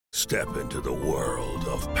Step into the world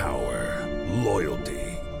of power, loyalty,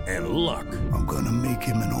 and luck. I'm gonna make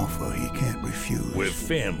him an offer he can't refuse. With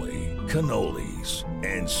family, cannolis,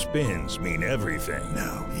 and spins mean everything.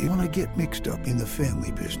 Now, you wanna get mixed up in the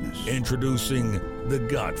family business. Introducing The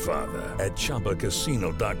Godfather at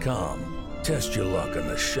ChumbaCasino.com. Test your luck in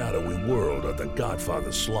the shadowy world of The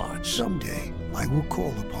Godfather slot. Someday, I will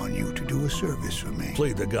call upon you to do a service for me.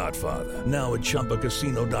 Play The Godfather now at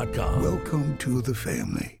ChumbaCasino.com. Welcome to the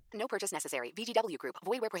family. No purchase necessary. VGW Group.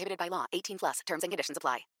 Void where prohibited by law. 18 plus. Terms and conditions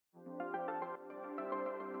apply.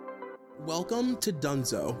 Welcome to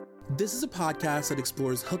Dunzo. This is a podcast that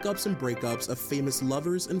explores hookups and breakups of famous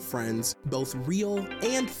lovers and friends, both real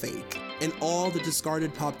and fake, and all the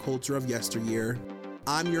discarded pop culture of yesteryear.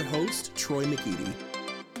 I'm your host, Troy McEady.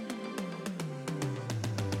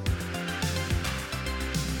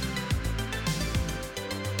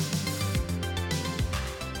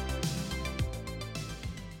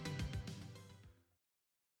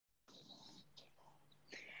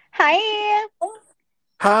 Hi.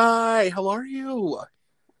 Hi, how are you?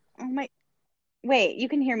 Oh my. Wait, you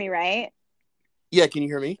can hear me, right? Yeah, can you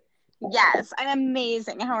hear me? Yes, I'm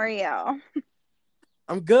amazing. How are you?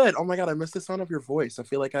 I'm good. Oh my god, I miss the sound of your voice. I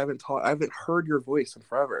feel like I haven't heard your voice in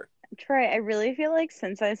forever. Troy, I really feel like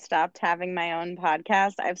since I stopped having my own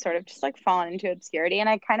podcast, I've sort of just like fallen into obscurity, and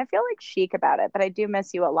I kind of feel like chic about it, but I do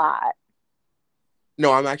miss you a lot.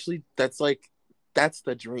 No, I'm actually, that's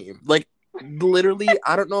the dream. Like, literally,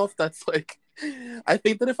 I don't know if that's like, I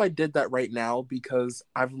think that if I did that right now, because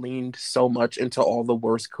I've leaned so much into all the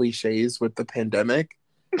worst cliches with the pandemic,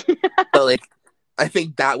 but like, I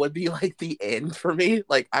think that would be like the end for me.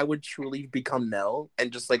 Like, I would truly become Nell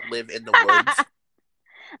and just like live in the woods.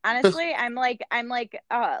 Honestly, I'm like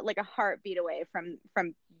a heartbeat away from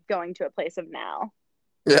going to a place of now.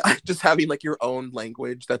 Yeah, just having like your own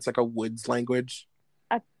language that's like a woods language.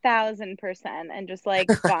 1,000%, and just like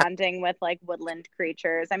bonding with like woodland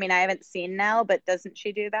creatures. I mean, I haven't seen Nell, but doesn't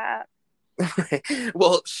she do that?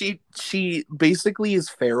 Well, she basically is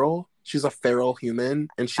feral. She's a feral human,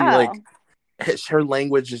 and she like her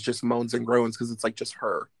language is just moans and groans because it's like just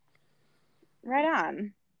her. Right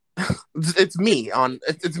on. It's me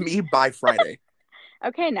by Friday.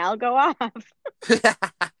 Okay, Nell, go off.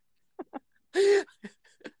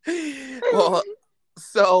 Well,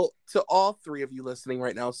 so to all three of you listening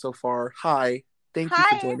right now so far, hi. Thank you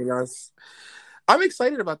for joining us. I'm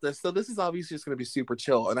excited about this. So this is obviously just going to be super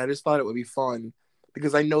chill, and I just thought it would be fun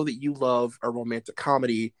because I know that you love a romantic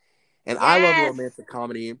comedy, and yes. I love a romantic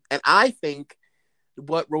comedy, and I think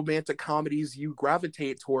what romantic comedies you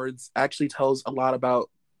gravitate towards actually tells a lot about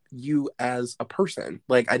you as a person.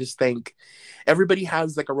 Like, I just think everybody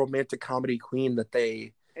has like a romantic comedy queen that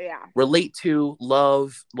they relate to,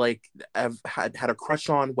 love, like have had a crush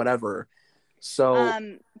on, whatever. So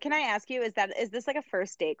can I ask you, is this like a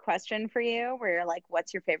first date question for you where you're like,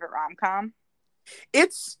 what's your favorite rom-com?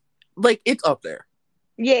 It's like, it's up there.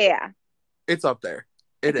 Yeah, it's up there.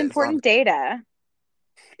 It's important data.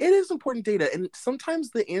 It is important data, and sometimes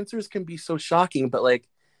the answers can be so shocking, but like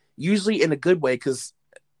usually in a good way, because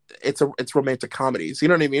it's romantic comedies. You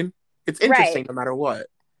know what I mean? It's interesting no matter what.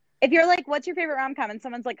 If you're like, what's your favorite rom-com? And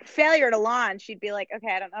someone's like, Failure to Launch, you'd be like,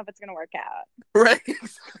 okay, I don't know if it's going to work out. Right.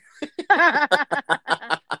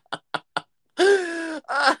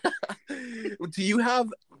 Do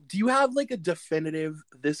you have like a definitive,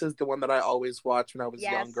 this is the one that I always watched when I was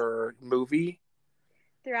younger movie?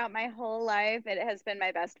 Throughout my whole life, it has been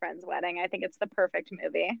My Best Friend's Wedding. I think it's the perfect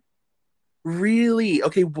movie. Really?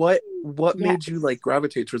 Okay, what made you like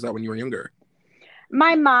gravitate towards that when you were younger?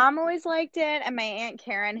 My mom always liked it, and my Aunt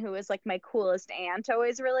Karen, who was like my coolest aunt,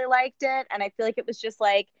 always really liked it. And I feel like it was just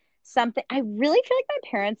like something, I really feel like my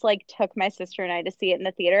parents like took my sister and I to see it in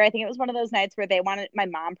the theater. I think it was one of those nights where my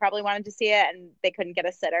mom probably wanted to see it and they couldn't get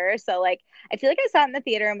a sitter. So like, I feel like I saw it in the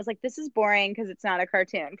theater and was like, this is boring because it's not a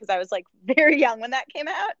cartoon, because I was like very young when that came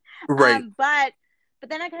out. Right. But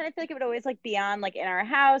then I kind of feel like it would always like be on like in our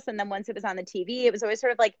house. And then once it was on the TV, it was always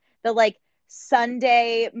sort of like the like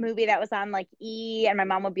Sunday movie that was on like E, and my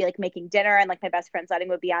mom would be like making dinner, and like My Best Friend's Wedding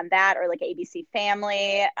would be on that, or like ABC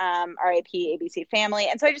Family, RIP ABC Family.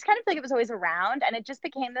 And so I just kind of feel like it was always around, and it just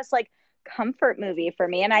became this like comfort movie for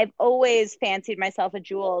me. And I've always fancied myself a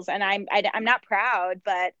Jules, and I'm not proud,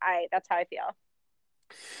 but that's how I feel.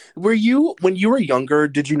 Were you, when you were younger,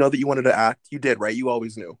 did you know that you wanted to act? You did, right? You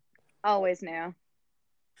always knew. Always knew.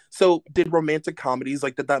 So did romantic comedies,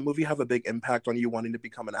 like, did that movie have a big impact on you wanting to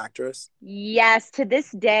become an actress? Yes, to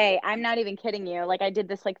this day. I'm not even kidding you. Like, I did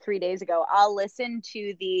this like 3 days ago. I'll listen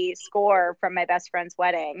to the score from My Best Friend's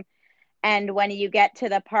Wedding, And when you get to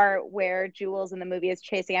the part where Jules in the movie is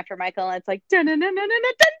chasing after Michael, and it's like, and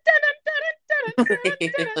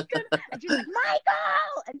she's like,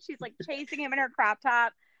 Michael! And she's like chasing him in her crop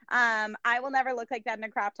top. I will never look like that in a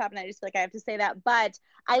crop top, and I just feel like I have to say that. But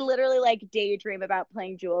I literally like daydream about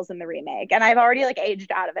playing Jules in the remake, and I've already like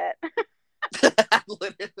aged out of it.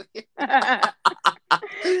 Literally.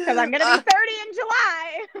 Because I'm gonna be 30 in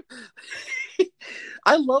July.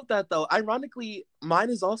 I love that though. Ironically, mine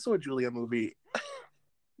is also a Julia movie.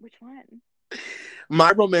 Which one?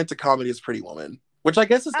 My romantic comedy is Pretty Woman, which I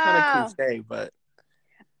guess is kind of cliche, but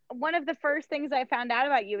one of the first things I found out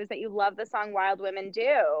about you is that you love the song Wild Women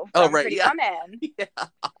Do. Oh, right. Pretty Yeah. Woman. Yeah.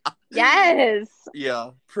 Yes. Yeah.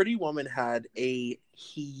 Pretty Woman had a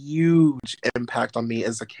huge impact on me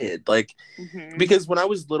as a kid. Like, because when I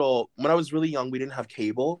was really young, we didn't have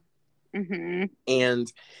cable.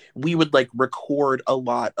 And we would like record a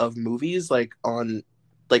lot of movies like on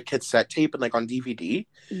like cassette tape and like on DVD.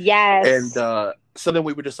 Yes. And so then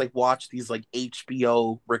we would just like watch these like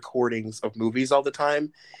HBO recordings of movies all the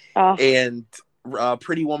time. And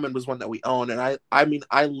Pretty Woman was one that we owned, and I mean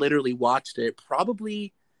I literally watched it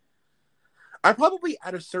I probably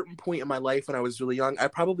at a certain point in my life when I was really young, I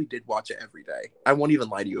probably did watch it every day. I won't even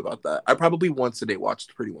lie to you about that. I probably once a day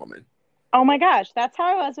watched Pretty Woman. Oh my gosh, that's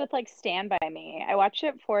how I was with like Stand By Me. I watched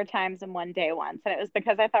it 4 times in one day once, and it was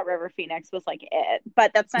because I thought River Phoenix was like it.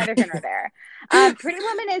 But that's neither here nor there. Pretty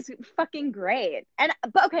Woman is fucking great,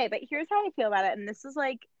 but here's how I feel about it. And this is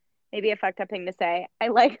like maybe a fucked up thing to say. I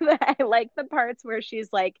like the parts where she's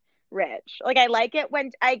like rich. Like I like it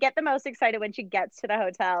when I get the most excited when she gets to the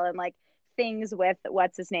hotel and like things with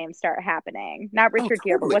what's his name start happening. Not Richard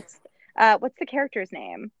Gere, but what's the character's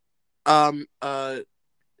name? Edward.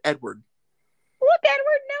 Look,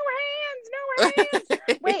 Edward, no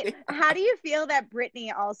hands. Wait, how do you feel that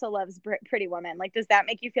Brittany also loves Pretty Woman? Like, does that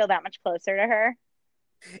make you feel that much closer to her?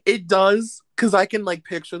 It does, because I can like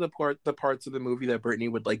picture the parts of the movie that Brittany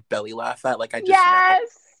would like belly laugh at. Like I just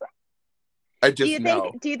know. I just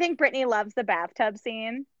know. Do you think Brittany loves the bathtub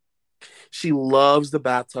scene? She loves the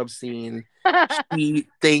bathtub scene. She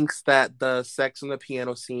thinks that the sex on the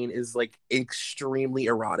piano scene is like extremely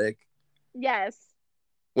erotic. Yes.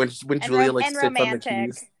 When Julia like sits romantic on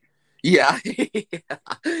the keys. Yeah.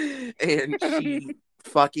 And she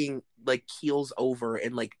fucking like keels over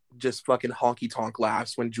and like just fucking honky tonk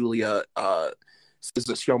laughs when Julia says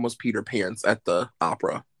that she almost peed her pants at the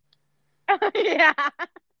opera. Yeah.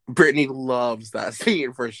 Brittany loves that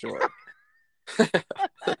scene for sure.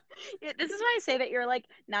 This is why I say that you're like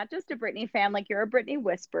not just a Britney fan, like you're a Britney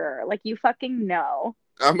whisperer. Like you fucking know.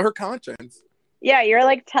 I'm her conscience. Yeah, you're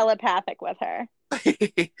like telepathic with her.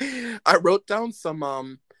 I wrote down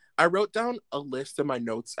a list in my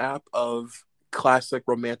notes app of classic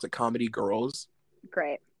romantic comedy girls.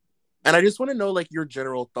 Great. And I just want to know like your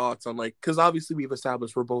general thoughts on like, because obviously we've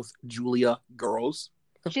established we're both Julia girls.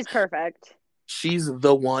 She's perfect. She's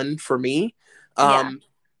the one for me. Yeah.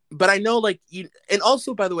 But I know like you, and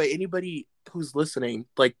also by the way, anybody who's listening,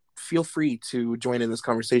 like feel free to join in this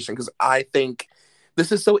conversation because I think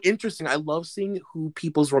this is so interesting. I love seeing who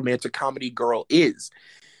people's romantic comedy girl is.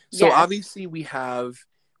 So obviously we have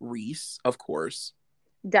Reese, of course.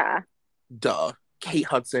 Duh. Kate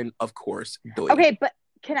Hudson, of course. Duh. Okay, but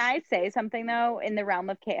can I say something though? In the realm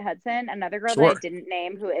of Kate Hudson, another girl that I didn't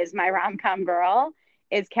name who is my rom-com girl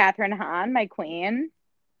is Kathryn Hahn, my queen.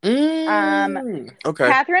 Okay.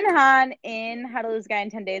 Kathryn Hahn in How to Lose a Guy in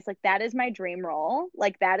 10 Days, like that is my dream role.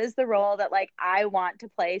 Like that is the role that like I want to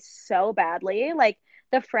play so badly. Like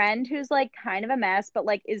the friend who's like kind of a mess but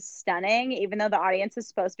like is stunning even though the audience is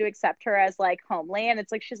supposed to accept her as like homely, and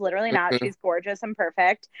it's like she's literally not. She's gorgeous and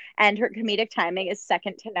perfect, and her comedic timing is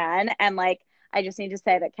second to none. And like I just need to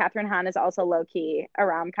say that Kathryn Hahn is also low-key a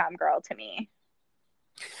rom-com girl to me.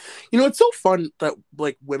 You know, it's so fun that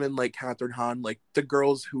like women like Kathryn Hahn, like the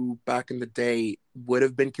girls who back in the day would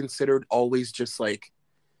have been considered always just like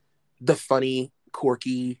the funny,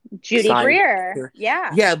 quirky Judy Greer.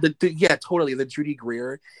 Yeah, totally, the Judy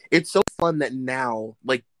Greer. It's so fun that now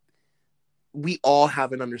like we all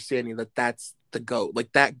have an understanding that that's the GOAT.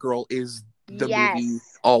 Like that girl is the movie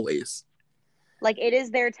always. Like it is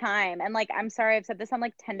their time. And like, I'm sorry, I've said this on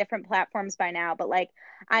like 10 different platforms by now, but like,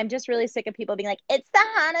 I'm just really sick of people being like, it's the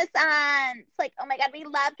Hannah-san. It's like, oh my God, we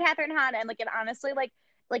love Kathryn Hahn. And like, it honestly like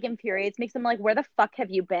infuriates, makes them like, where the fuck have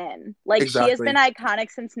you been? Like She has been iconic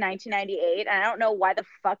since 1998. And I don't know why the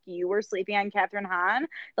fuck you were sleeping on Kathryn Hahn.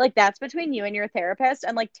 But, like that's between you and your therapist,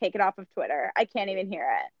 and like take it off of Twitter. I can't even hear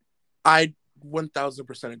it. I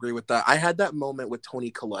 1000% agree with that. I had that moment with Toni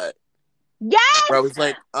Collette Yes. Where I was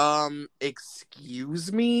like,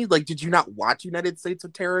 excuse me? Like, did you not watch United States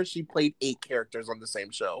of Terror? She played 8 characters on the same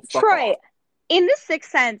show. Fuck Troy, off. in The Sixth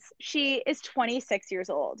Sense, she is 26 years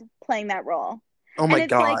old playing that role. Oh And my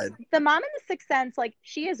it's like God. the mom in The Sixth Sense, like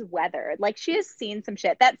she is weathered. Like she has seen some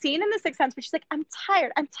shit. That scene in The Sixth Sense where she's like, I'm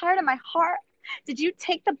tired. I'm tired of my heart. Did you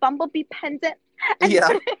take the bumblebee pendant? And Yeah.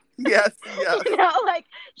 put it, Yes, yes. you know, like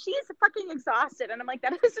she's fucking exhausted. And I'm like,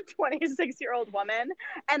 that is a 26-year-old woman.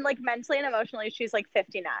 And like mentally and emotionally, she's like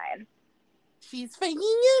 59. She's fucking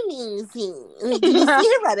amazing. Did you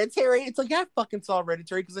see Hereditary? It's like, yeah, I fucking saw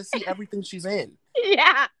Hereditary because I see everything she's in.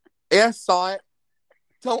 Yeah. Yeah, I saw it.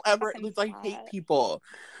 Don't ever. Fucking It's like, saw hate it. people.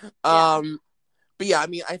 Yeah. But yeah, I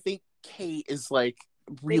mean, I think Kate is like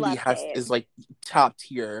really love Kate. is like top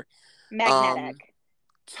tier. Magnetic.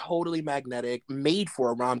 Totally magnetic, made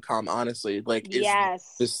for a rom-com, honestly. Like,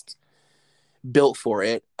 Yes. is just built for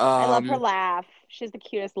it. I love her laugh. She has the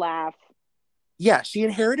cutest laugh. Yeah, she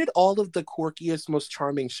inherited all of the quirkiest, most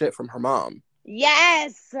charming shit from her mom.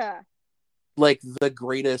 Yes. Like the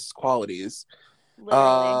greatest qualities.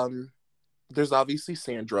 Literally. There's obviously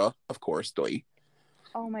Sandra, of course, Doi.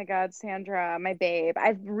 Oh my God, Sandra, my babe.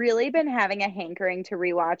 I've really been having a hankering to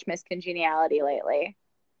rewatch Miss Congeniality lately.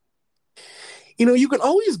 You know, you can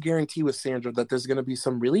always guarantee with Sandra that there's going to be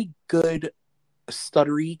some really good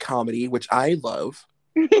stuttery comedy, which I love.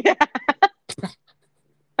 Yeah.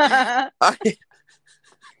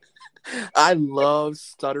 I love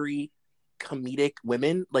stuttery comedic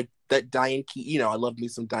women like that. Diane Keaton, you know, I love me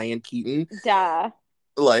some Diane Keaton. Duh.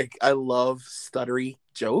 Like, I love stuttery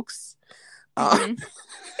jokes. Mm-hmm.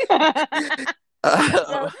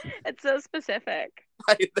 It's so specific.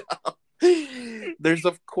 I know. There's,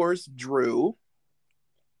 of course, Drew.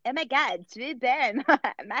 Oh my God, Drew Ben,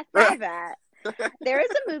 my favorite. There is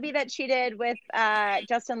a movie that she did with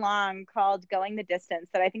Justin Long called Going the Distance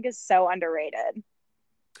that I think is so underrated.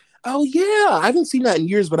 Oh, yeah. I haven't seen that in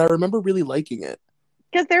years, but I remember really liking it.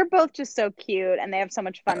 Because they're both just so cute and they have so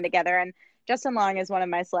much fun together. And Justin Long is one of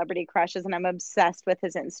my celebrity crushes, and I'm obsessed with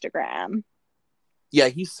his Instagram. Yeah,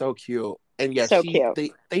 he's so cute. And yeah, so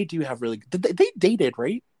cute. They do have really good. They dated,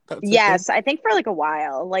 right? Yes, I think for like a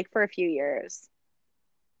while, like for a few years.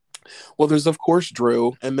 Well, there's of course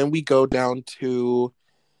Drew, and then we go down to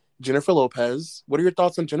Jennifer Lopez. What are your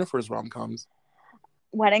thoughts on Jennifer's rom-coms?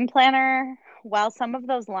 Wedding Planner. Well, some of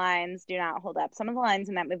those lines do not hold up. Some of the lines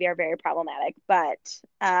in that movie are very problematic, but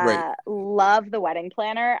Right. love The Wedding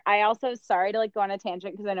Planner. I also, sorry to like go on a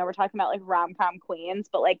tangent because I know we're talking about like rom-com queens,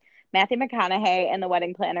 but like Matthew McConaughey in The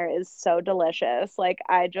Wedding Planner is so delicious. Like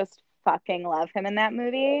I just fucking love him in that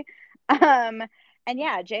movie. And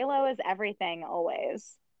yeah, J-Lo is everything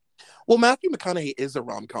always. Well, Matthew McConaughey is a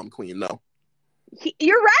rom-com queen, though.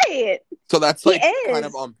 You're right. So that's like He kind is.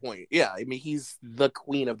 of on point. Yeah, I mean, he's the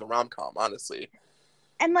queen of the rom-com, honestly.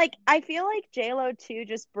 And like I feel like J-Lo too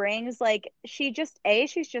just brings like she's just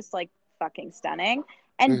like fucking stunning.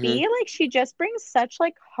 And B, like she just brings such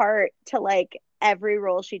like heart to like every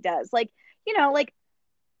role she does. Like, you know, like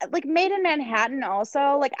Made in Manhattan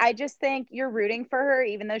also, like I just think you're rooting for her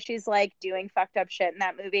even though she's like doing fucked up shit in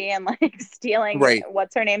that movie and like stealing Right.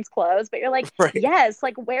 what's her name's clothes, but you're like, Right. yes,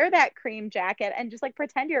 like wear that cream jacket and just like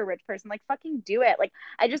pretend you're a rich person, like fucking do it. Like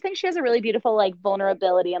I just think she has a really beautiful like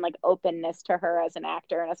vulnerability and like openness to her as an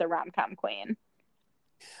actor and as a rom-com queen.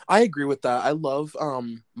 I agree with that. I love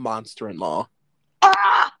Monster-in-Law.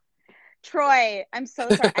 Ah! Troy, I'm so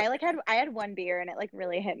sorry. I had one beer and it like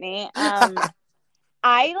really hit me.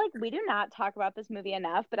 We do not talk about this movie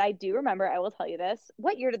enough, but I do remember, I will tell you this.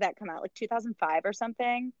 What year did that come out? Like 2005 or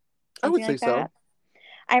something? I would say Something like that?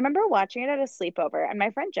 I remember watching it at a sleepover, and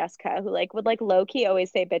my friend Jessica, who like would like low key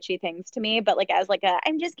always say bitchy things to me, but like as like a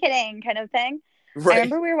I'm just kidding kind of thing. Right. I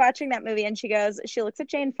remember we were watching that movie and she looks at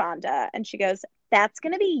Jane Fonda and she goes, that's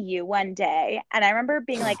going to be you one day. And I remember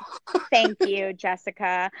being like, thank you,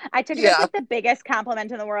 Jessica. I took it as like the biggest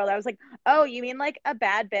compliment in the world. I was like, oh, you mean like a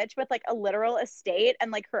bad bitch with like a literal estate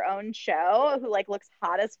and like her own show who like looks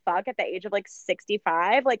hot as fuck at the age of like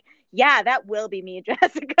 65? Like, yeah, that will be me,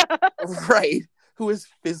 Jessica. Right. Who is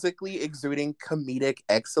physically exuding comedic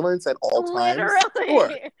excellence at all times. Literally.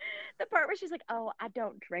 Sure. The part where she's like, oh, I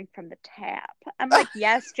don't drink from the tap. I'm like,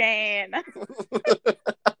 yes, Jane.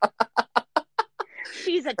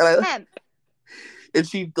 She's a temp. And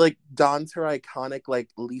she like dons her iconic like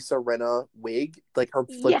Lisa Rinna wig, like her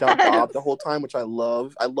flipped out bob the whole time, which I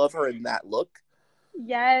love. I love her in that look.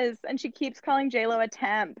 Yes, and she keeps calling J-Lo a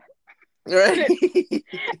temp. Right.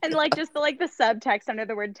 And like just the subtext under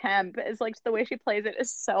the word temp is like the way she plays it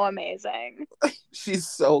is so amazing. She's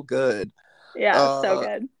so good. Yeah, so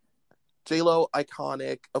good. J-Lo,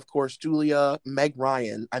 iconic. Of course, Julia, Meg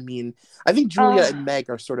Ryan. I mean, I think Julia and Meg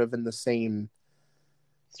are sort of in the same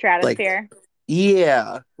stratosphere.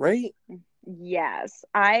 Yeah, right? Yes.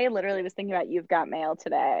 I literally was thinking about You've Got Mail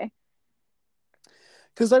today.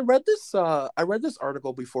 Because I read this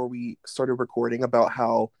article before we started recording about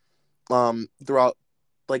how throughout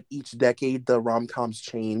like each decade the rom-coms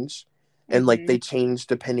change, and like they change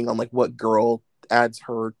depending on like what girl adds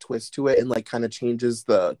her twist to it and like kind of changes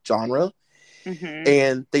the genre.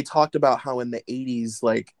 And they talked about how in the 80s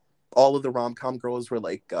like all of the rom-com girls were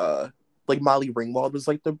like Molly Ringwald was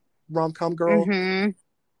like the rom-com girl,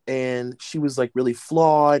 and she was like really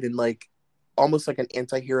flawed and like almost like an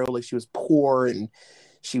anti-hero. Like she was poor and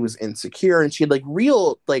she was insecure, and she had like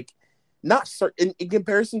real like not in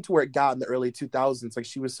comparison to where it got in the early 2000s. Like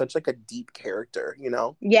she was such like a deep character, you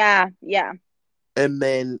know? Yeah. And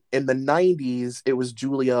then in the 90s it was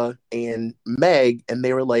Julia and Meg, and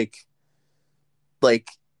they were like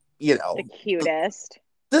you know, the cutest.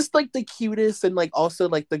 Just like the cutest, and like also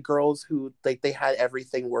like the girls who like they had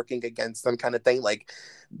everything working against them kind of thing. Like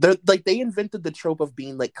they invented the trope of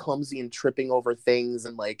being like clumsy and tripping over things,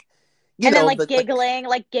 and like then like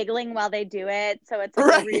giggling while they do it, so it's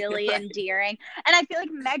like really endearing. And I feel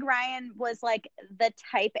like Meg Ryan was like the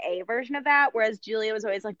type A version of that, whereas Julia was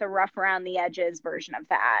always like the rough around the edges version of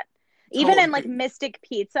that. Even in like Mystic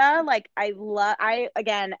Pizza, like a role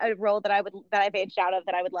that I've aged out of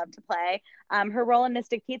that I would love to play. Her role in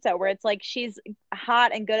Mystic Pizza, where it's like she's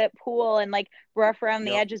hot and good at pool and like rough around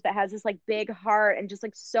the edges, but has this like big heart and just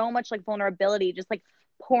like so much like vulnerability, just like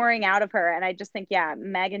pouring out of her. And I just think,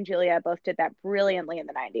 Meg and Julia both did that brilliantly in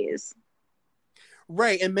the 90s.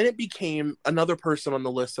 Right, and then it became another person on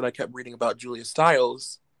the list that I kept reading about, Julia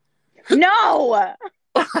Stiles. No.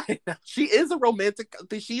 She is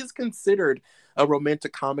she is considered a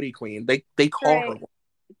romantic comedy queen. They call her one.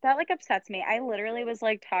 That like upsets me. I literally was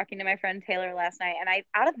like talking to my friend Taylor last night, and I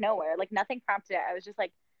out of nowhere, like nothing prompted it, I was just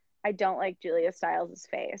like, I don't like Julia Stiles'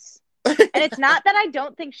 face. And it's not that I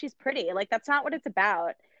don't think she's pretty. Like that's not what it's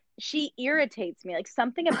about. She irritates me. Like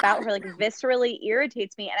something about her like viscerally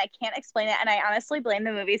irritates me, and I can't explain it. And I honestly blame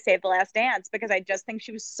the movie Save the Last Dance, because I just think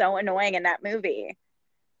she was so annoying in that movie.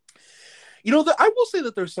 You know, I will say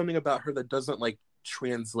that there's something about her that doesn't like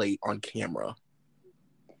translate on camera.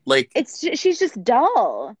 Like she's just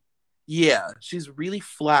dull. Yeah, she's really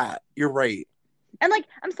flat. You're right. And like,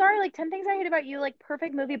 I'm sorry, like 10 Things I Hate About You, like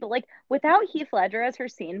perfect movie, but like without Heath Ledger as her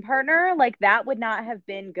scene partner, like that would not have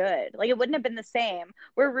been good. Like it wouldn't have been the same.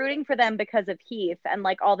 We're rooting for them because of Heath and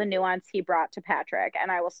like all the nuance he brought to Patrick,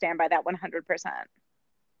 and I will stand by that 100%.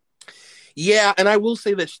 Yeah, and I will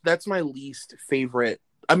say that that's my least favorite.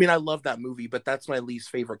 I mean, I love that movie, but that's my least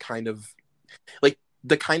favorite kind of, like,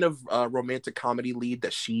 the kind of romantic comedy lead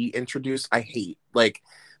that she introduced, I hate. Like,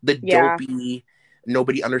 the dopey,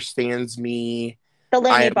 nobody understands me. The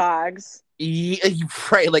Laney Boggs. Yeah,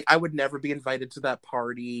 right. Like, I would never be invited to that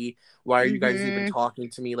party. Why are you guys even talking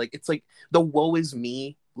to me? Like, it's like, the woe is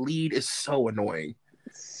me lead is so annoying.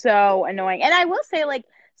 So annoying. And I will say, like,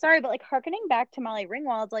 sorry, but, like, harkening back to Molly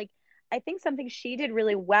Ringwald, like, I think something she did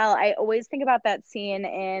really well, I always think about that scene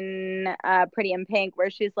in Pretty in Pink where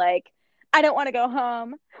she's like, I don't want to go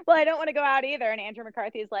home. Well, I don't want to go out either. And Andrew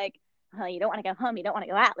McCarthy's like, oh, you don't want to go home. You don't want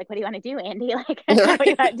to go out. Like, what do you want to do, Andy? Like, what do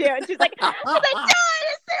you want to do? And she's like, I do it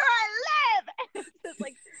to see where I live. It's this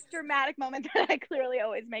like dramatic moment that I clearly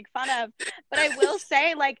always make fun of. But I will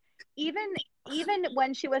say, like, even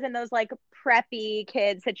when she was in those like preppy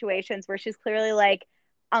kid situations where she's clearly like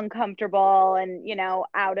uncomfortable and, you know,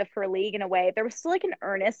 out of her league in a way, there was still like an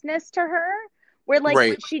earnestness to her where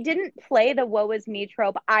like she didn't play the woe is me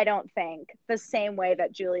trope, I don't think, the same way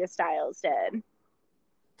that Julia Stiles did.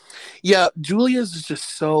 Yeah, Julia's is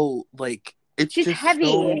just so like she's just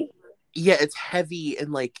heavy. It's heavy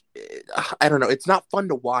and like I don't know, it's not fun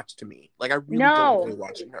to watch to me. Like I really don't enjoy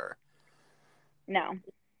watching her. No.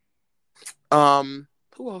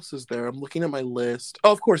 Who else is there? I'm looking at my list.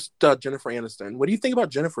 Oh, of course, Jennifer Aniston. What do you think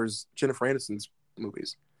about Jennifer Aniston's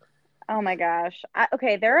movies? Oh my gosh.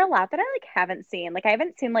 Okay, there are a lot that I like haven't seen. Like I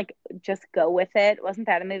haven't seen like Just Go With It. Wasn't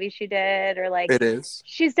that a movie she did? Or like It is.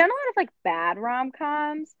 She's done a lot of like bad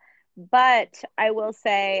rom-coms, but I will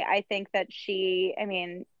say I think that she's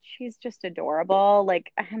just adorable.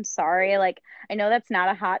 Like I'm sorry, like I know that's not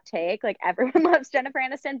a hot take. Like everyone loves Jennifer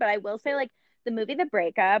Aniston, but I will say like the movie The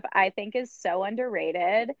Breakup, I think, is so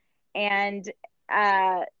underrated. And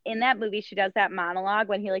in that movie, she does that monologue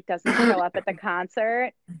when he like doesn't show up at the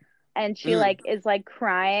concert, and she like is like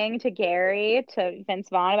crying to Vince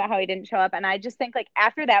Vaughn about how he didn't show up. And I just think like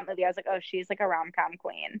after that movie, I was like, oh, she's like a rom-com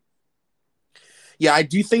queen. Yeah, I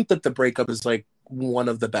do think that The Breakup is like one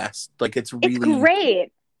of the best. Like it's It's really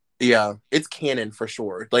great. Yeah, it's canon for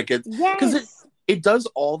sure. Like it's because Yes. it does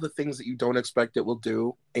all the things that you don't expect it will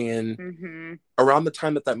do. And Mm-hmm. around the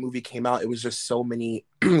time that movie came out, it was just so many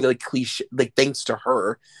like cliche. Like thanks to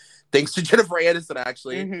her, thanks to Jennifer Aniston,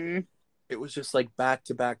 actually, Mm-hmm. it was just like back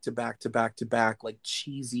to back to back to back to back, like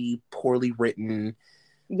cheesy, poorly written,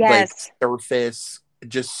 like Yes. surface,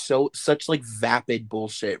 just such like vapid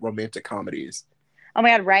bullshit romantic comedies. Oh my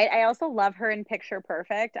God, right? I also love her in Picture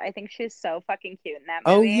Perfect. I think she's so fucking cute in that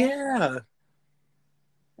Oh movie. yeah,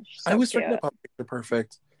 She's I so was cute. forgetting about Picture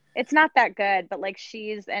Perfect. It's not that good, but like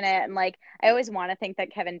she's in it, and like I always want to think that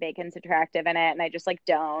Kevin Bacon's attractive in it, and I just like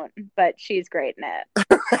don't, but she's great in it.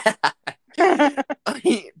 Do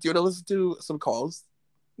you want to listen to some calls?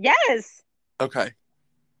 Yes. Okay.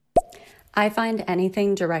 I find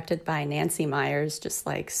anything directed by Nancy Meyers just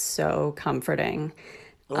like so comforting.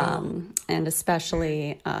 And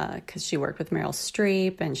especially because she worked with Meryl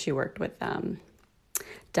Streep and she worked with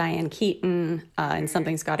Diane Keaton and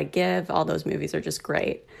Something's Gotta Give. All those movies are just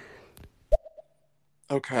great.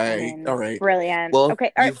 Okay. All right. Brilliant. Well,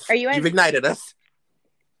 Okay. Are you in? You've ignited us.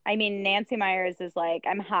 I mean, Nancy Meyers is like,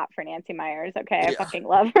 I'm hot for Nancy Meyers. Okay. I Yeah. fucking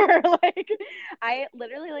love her. Like, I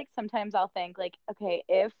literally, like, sometimes I'll think, like, okay,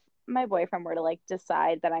 if my boyfriend were to, like,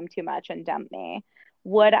 decide that I'm too much and dump me,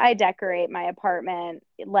 would I decorate my apartment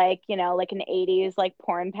like, you know, like an 80s, like,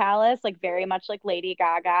 porn palace, like, very much like Lady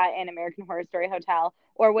Gaga in American Horror Story Hotel?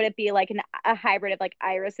 Or would it be, like, a hybrid of, like,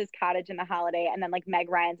 Iris's Cottage in the Holiday and then, like, Meg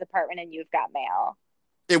Ryan's apartment and You've Got Mail?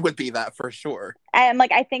 It would be that for sure. And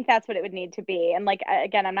like I think that's what it would need to be. And like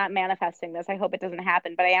again, I'm not manifesting this. I hope it doesn't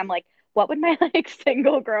happen, but I am like, what would my like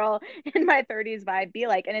single girl in my 30s vibe be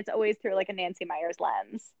like? And it's always through like a Nancy Meyers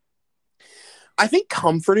lens. I think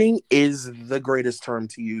comforting is the greatest term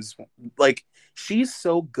to use. Like she's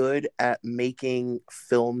so good at making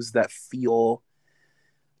films that feel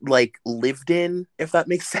like lived in, if that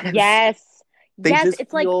makes sense. Yes. They yes, just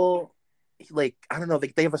it's feel like I don't know,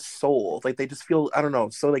 they have a soul. Like they just feel, I don't know,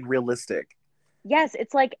 so like realistic. Yes,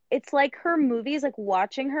 it's like her movies, like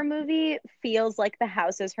watching her movie feels like the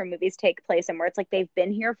houses her movies take place in, where it's like they've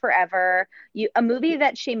been here forever. A movie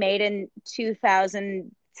that she made in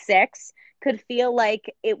 2006 could feel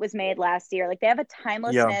like it was made last year. Like they have a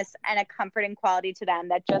timelessness and a comforting quality to them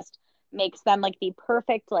that just makes them like the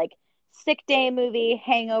perfect like sick day movie,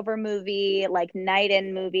 hangover movie, like night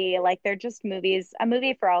in movie. Like they're just movies, a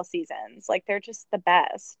movie for all seasons. Like they're just the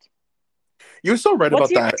best. You're so right about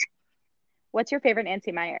that. What's your favorite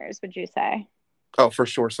Nancy Meyers, would you say? Oh, for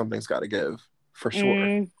sure. Something's Gotta Give. For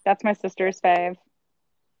sure. That's my sister's fave.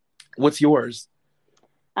 What's yours?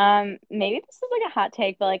 Maybe this is like a hot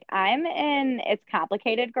take, but like I'm in It's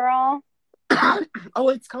Complicated, girl. Oh,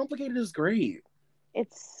 It's Complicated is great.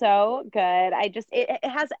 It's so good. It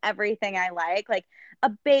has everything I like a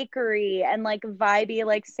bakery and like vibey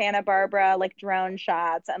like Santa Barbara like drone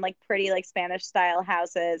shots and like pretty like Spanish style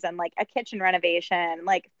houses and like a kitchen renovation,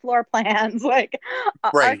 like floor plans, like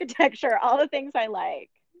architecture, all the things I like.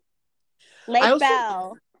 Lake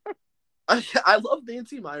Bell. I love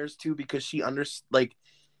Nancy Meyers too because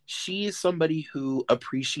she's somebody who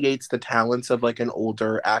appreciates the talents of like an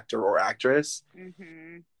older actor or actress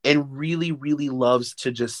and really, really loves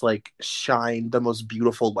to just like shine the most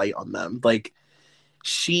beautiful light on them. Like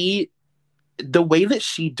the way that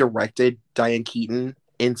she directed Diane Keaton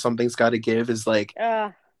in Something's Gotta Give is like,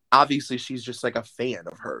 obviously she's just like a fan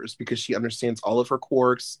of hers because she understands all of her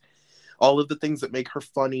quirks, all of the things that make her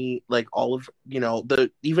funny, like all of, you know,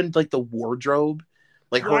 even like the wardrobe,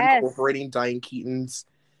 like her incorporating Diane Keaton's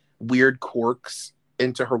weird quirks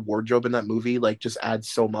into her wardrobe in that movie, like just adds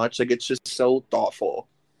so much. Like it's just so thoughtful.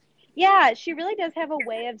 Yeah, she really does have a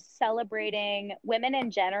way of celebrating women in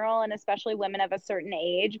general and especially women of a certain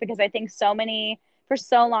age, because I think for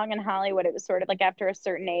so long in Hollywood, it was sort of like after a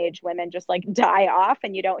certain age, women just like die off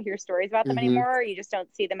and you don't hear stories about them anymore. Or you just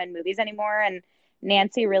don't see them in movies anymore. And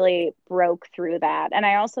Nancy really broke through that. And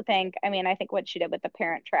I also think, I think what she did with The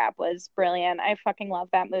Parent Trap was brilliant. I fucking love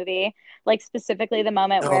that movie. Like specifically the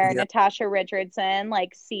moment where Natasha Richardson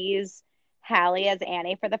like sees Hallie as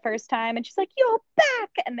Annie for the first time and she's like, "You're back,"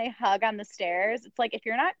 and they hug on the stairs. It's like, if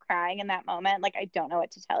you're not crying in that moment, like I don't know what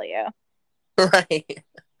to tell you. Right.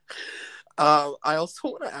 I also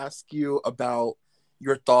want to ask you about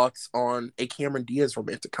your thoughts on a Cameron Diaz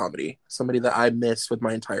romantic comedy, somebody that I miss with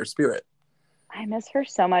my entire spirit. I miss her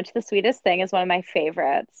so much. The Sweetest Thing is one of my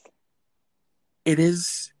favorites. It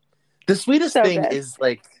is. The Sweetest Thing is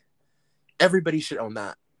like, everybody should own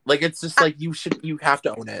that. Like, it's just like, you have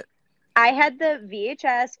to own it. I had the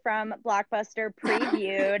VHS from Blockbuster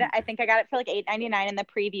previewed. I think I got it for like $8.99 in the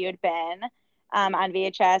previewed bin. on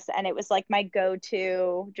VHS, and it was like my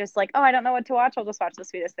go-to, just like, oh, I don't know what to watch, I'll just watch The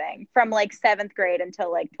Sweetest Thing from like 7th grade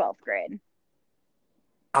until like 12th grade.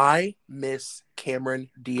 I miss Cameron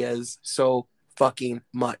Diaz so fucking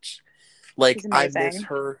much. Like, I miss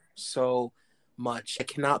her so much. I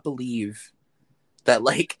cannot believe that,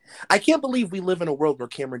 like, I can't believe we live in a world where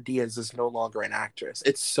Cameron Diaz is no longer an actress.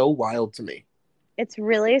 It's so wild to me. It's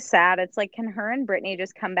really sad. It's like, can her and Britney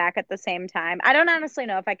just come back at the same time? I don't honestly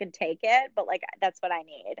know if I could take it, but like, that's what I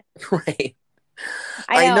need. Right.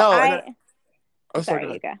 I know. Oh,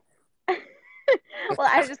 sorry, you go. Well,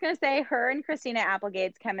 I was just going to say, her and Christina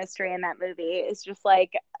Applegate's chemistry in that movie is just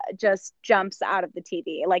like, just jumps out of the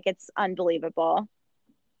TV. Like, it's unbelievable.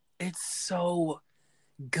 It's so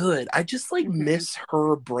good. I just like miss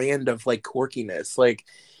her brand of like quirkiness, like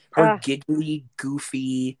her giggly,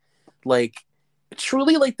 goofy, like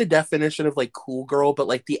truly like the definition of like cool girl, but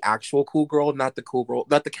like the actual cool girl, not the cool girl,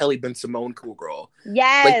 not the Kelly Ben Simone cool girl.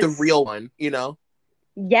 Yes. Like the real one, you know?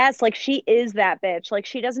 Yes, like she is that bitch. Like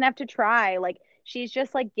she doesn't have to try. Like she's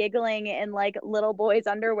just like giggling in like little boys'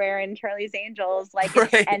 underwear in Charlie's Angels, like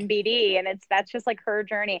right. NBD, and that's just like her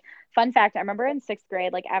journey. Fun fact: I remember in 6th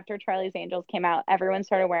grade, like after Charlie's Angels came out, everyone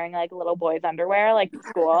started wearing like little boys' underwear, like to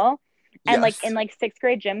school. And yes. like in like 6th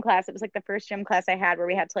grade gym class, it was like the first gym class I had where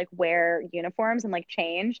we had to like wear uniforms and like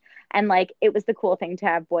change. And like it was the cool thing to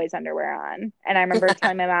have boys' underwear on. And I remember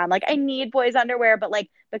telling my mom, like, I need boys' underwear. But like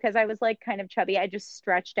because I was like kind of chubby, I just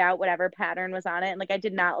stretched out whatever pattern was on it. And like I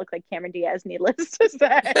did not look like Cameron Diaz, needless to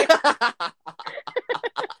say.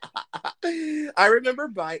 I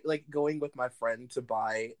remember going with my friend to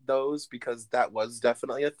buy those because that was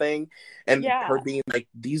definitely a thing, and her being like,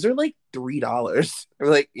 "These are like $3."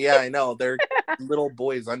 We're like, "Yeah, I know. They're little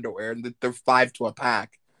boys' underwear, and they're $5 a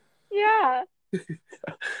pack." Yeah.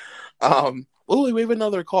 Oh, we have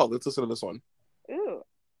another call. Let's listen to this one. Ooh.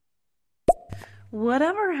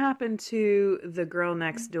 Whatever happened to the girl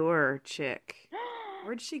next door chick?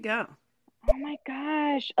 Where'd she go? Oh my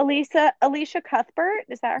gosh. Alicia Cuthbert,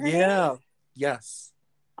 is that her name? Yeah. Yes.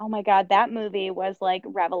 Oh my God, that movie was like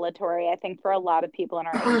revelatory, I think, for a lot of people in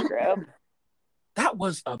our age group.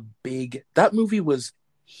 That movie was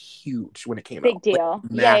huge when it came out. Big deal.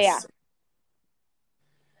 Like,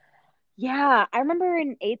 yeah. I remember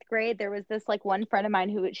in 8th grade, there was this like one friend of mine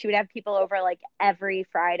who she would have people over like every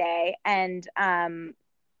Friday, and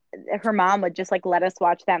her mom would just like let us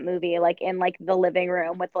watch that movie like in like the living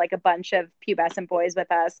room with like a bunch of pubescent boys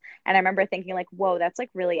with us. And I remember thinking like, whoa, that's like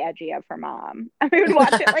really edgy of her mom. And we would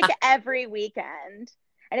watch it like every weekend.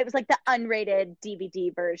 And it was like the unrated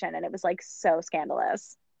DVD version, and it was like so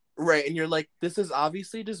scandalous. Right. And you're like, this is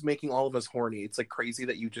obviously just making all of us horny. It's like crazy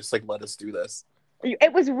that you just like let us do this.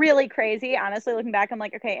 It was really crazy. Honestly, looking back, I'm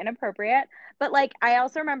like, okay, inappropriate. But like, I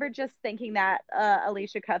also remember just thinking that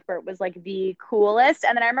Alicia Cuthbert was like the coolest.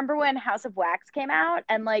 And then I remember when House of Wax came out,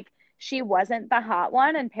 and like she wasn't the hot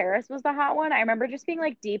one and Paris was the hot one. I remember just being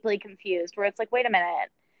like deeply confused, where it's like, wait a minute,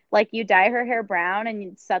 like you dye her hair brown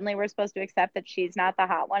and suddenly we're supposed to accept that she's not the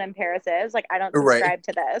hot one and Paris is. Like, I don't subscribe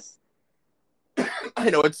to this.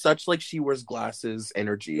 I know, it's such like she wears glasses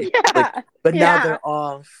energy. Yeah. Like, but now they're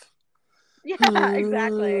off. Yeah,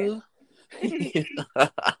 exactly.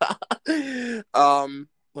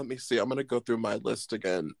 Let me see. I'm gonna go through my list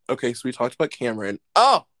again. Okay, so we talked about Cameron.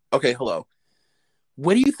 Oh, okay. Hello.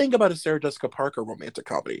 What do you think about a Sarah Jessica Parker romantic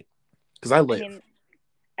comedy? Because I live.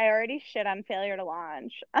 I already shit on Failure to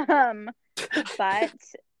Launch. But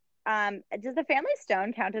does The Family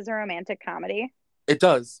Stone count as a romantic comedy? It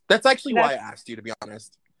does. That's actually why I asked you, to be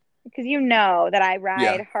honest. Because you know that I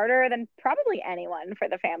ride harder than probably anyone for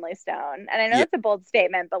The Family Stone. And I know it's a bold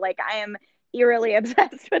statement, but like I am eerily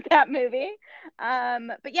obsessed with that movie.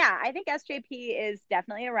 But yeah, I think SJP is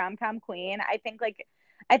definitely a rom-com queen. I think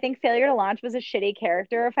Failure to Launch was a shitty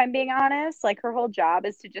character, if I'm being honest. Like her whole job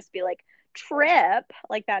is to just be like Trip,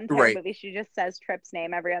 like that entire movie. She just says Trip's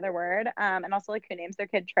name every other word. And also like who names their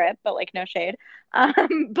kid Trip, but like no shade.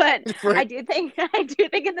 But I do think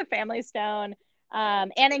in The Family Stone,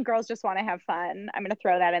 and in Girls Just Want to Have Fun, I'm going to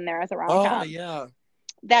throw that in there as a rom-com. Oh, yeah.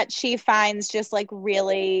 That she finds just like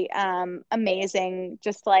really amazing,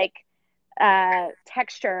 just like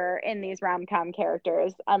texture in these rom-com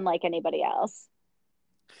characters, unlike anybody else.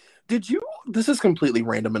 This is completely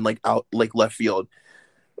random and like out like left field.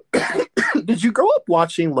 Did you grow up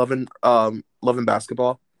watching Love and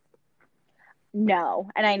Basketball? No,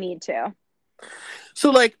 and I need to.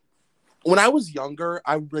 So like, when I was younger,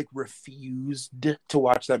 I like refused to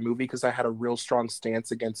watch that movie because I had a real strong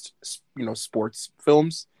stance against, sports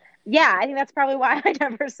films. Yeah, I think that's probably why I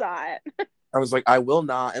never saw it. I was like, I will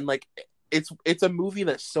not. And like, it's a movie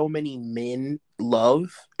that so many men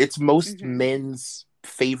love. It's most men's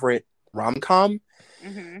favorite rom-com.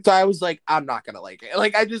 So I was like, I'm not gonna like it.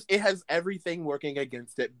 Like, it has everything working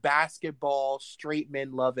against it. Basketball, straight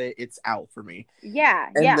men love it. It's out for me. Yeah,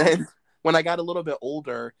 and then when I got a little bit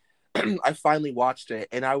older, I finally watched it,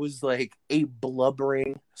 and I was like a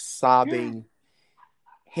blubbering, sobbing.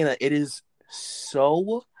 Hannah, it is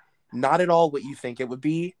so not at all what you think it would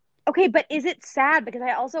be. Okay, but is it sad? Because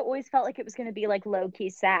I also always felt like it was going to be like low-key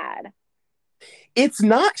sad. It's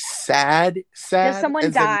not sad. Does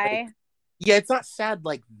someone die? Yeah, it's not sad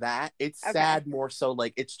like that. It's sad more so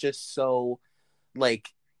like it's just so like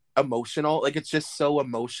emotional. Like it's just so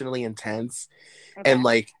emotionally intense. And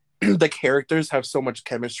like the characters have so much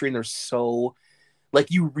chemistry and they're so like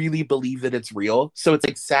you really believe that it's real. So it's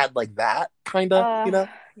like sad like that kind of, you know?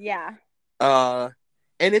 Yeah.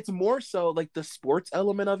 And it's more so like the sports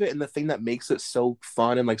element of it, and the thing that makes it so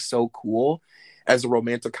fun and like so cool as a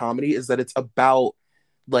romantic comedy is that it's about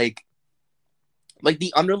like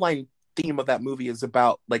the underlying theme of that movie is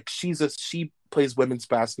about like she plays women's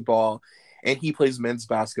basketball and he plays men's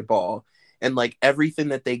basketball, and like everything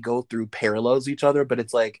that they go through parallels each other, but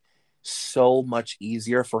it's like so much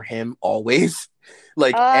easier for him always.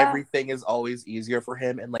 Like everything is always easier for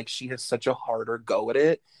him, and like she has such a harder go at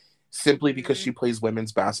it simply because she plays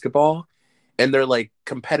women's basketball, and they're like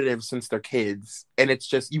competitive since they're kids, and it's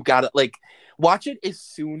just you gotta like watch it as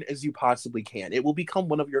soon as you possibly can. It will become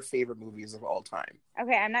one of your favorite movies of all time.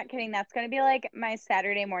 Okay, I'm not kidding. That's going to be like my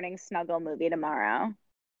Saturday morning snuggle movie tomorrow.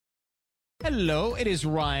 Hello, it is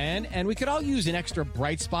Ryan, and we could all use an extra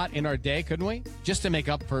bright spot in our day, couldn't we? Just to make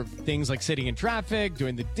up for things like sitting in traffic,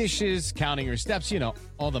 doing the dishes, counting your steps, you know,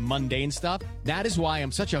 all the mundane stuff. That is why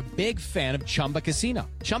I'm such a big fan of Chumba Casino.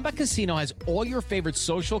 Chumba Casino has all your favorite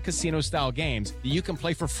social casino-style games that you can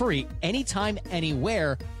play for free anytime,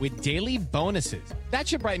 anywhere with daily bonuses. That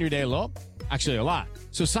should brighten your day a little. Actually, a lot.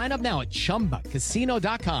 So sign up now at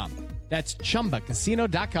ChumbaCasino.com. That's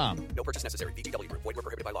ChumbaCasino.com. No purchase necessary. VGW Group. Void where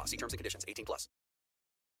prohibited by law. See terms and conditions. 18+.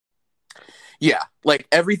 Yeah, like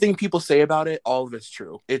everything people say about it, all of it's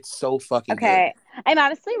true. It's so fucking good. I'm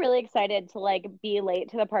honestly really excited to like be late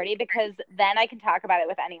to the party because then I can talk about it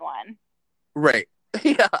with anyone. Right.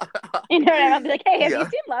 Yeah. You know what I mean? I'll be like, hey, have you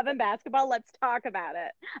seen Love and Basketball? Let's talk about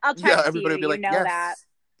it. I'll text everybody you. Will be like, you know yes. that.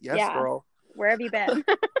 Yes, girl. Where have you been?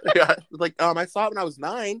 Yeah. Like, I saw it when I was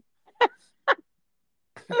 9.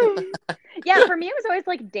 Yeah, for me it was always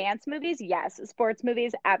like dance movies, yes. Sports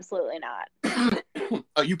movies, absolutely not.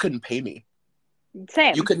 Oh, you couldn't pay me.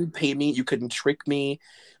 Same. You couldn't pay me. You couldn't trick me.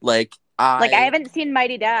 I haven't seen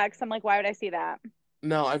Mighty Ducks. I'm like, why would I see that?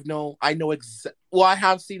 No, I know well, I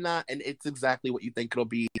have seen that, and it's exactly what you think it'll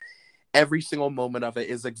be. Every single moment of it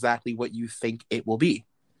is exactly what you think it will be.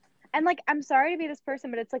 And like, I'm sorry to be this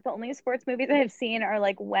person, but it's like the only sports movies I've seen are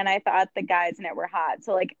like when I thought the guys in it were hot.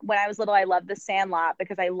 So like when I was little, I loved The Sandlot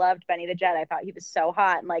because I loved Benny the Jet. I thought he was so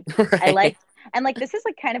hot. And like, right. I liked, and like, this is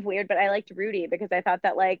like kind of weird, but I liked Rudy because I thought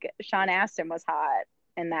that like Sean Astin was hot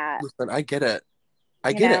in that. Listen, I get it.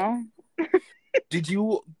 I get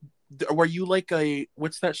it. Were you like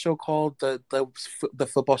what's that show called? The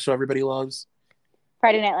football show everybody loves?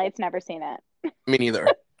 Friday Night Lights, never seen it. Me neither.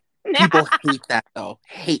 People hate that though.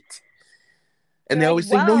 Hate. And they always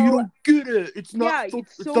say, no, you don't get it. It's not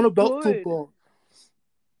it's not about football.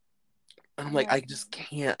 And I'm like, I just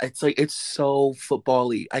can't. It's like it's so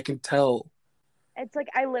football-y. I can tell. It's like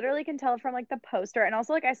I literally can tell from like the poster. And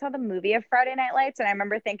also like I saw the movie of Friday Night Lights and I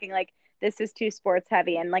remember thinking like this is too sports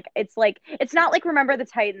heavy. And like it's not like Remember the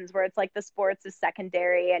Titans where it's like the sports is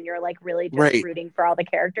secondary and you're like really just rooting for all the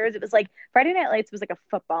characters. It was like Friday Night Lights was like a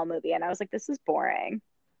football movie and I was like, this is boring.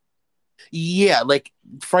 Yeah, like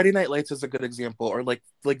Friday Night Lights is a good example, or like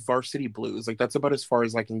Varsity Blues. Like that's about as far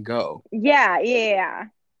as I can go. Yeah.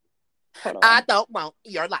 Totally. I don't want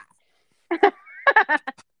your life.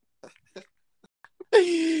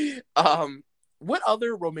 What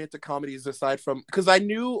other romantic comedies aside from? Because I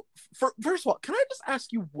knew. First of all, can I just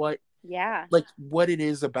ask you what it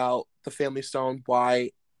is about The Family Stone?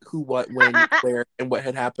 Why? Who? What? When? Where? And what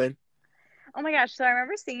had happened? Oh my gosh. So I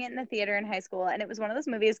remember seeing it in the theater in high school and it was one of those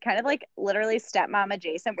movies kind of like literally Stepmom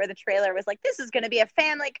adjacent where the trailer was like, this is going to be a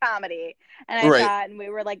family comedy. And I thought, and we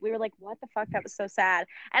were like, what the fuck? That was so sad.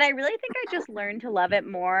 And I really think I just learned to love it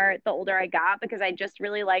more the older I got because I just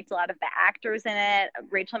really liked a lot of the actors in it.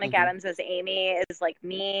 Rachel McAdams as Amy is like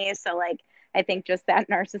me. So like I think just that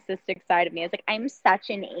narcissistic side of me is like, I'm such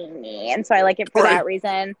an Amy. And so I like it for that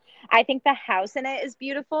reason. I think the house in it is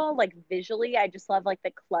beautiful. Like visually, I just love like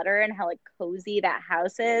the clutter and how like cozy that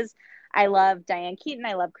house is. I love Diane Keaton.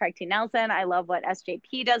 I love Craig T. Nelson. I love what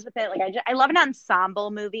SJP does with it. Like I love an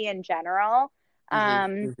ensemble movie in general.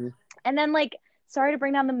 And then like, sorry to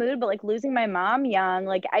bring down the mood, but like losing my mom young,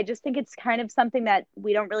 like I just think it's kind of something that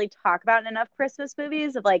we don't really talk about in enough Christmas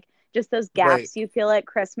movies of like just those gaps you feel at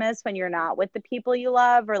Christmas when you're not with the people you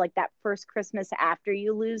love, or like that first Christmas after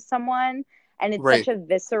you lose someone. And it's such a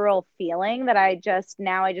visceral feeling that I just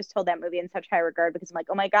hold that movie in such high regard because I'm like,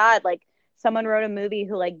 oh my God, like someone wrote a movie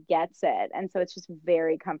who like gets it. And so it's just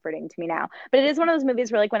very comforting to me now. But it is one of those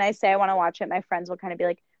movies where like when I say I want to watch it, my friends will kind of be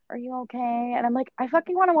like, are you okay? And I'm like, I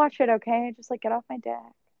fucking want to watch it, okay? Just like get off my dick.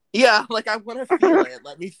 Yeah, like I want to feel it.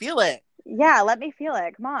 Let me feel it. Yeah, let me feel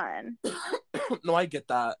it. Come on. No, I get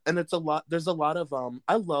that. And it's a lot. There's a lot of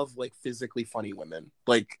I love like physically funny women.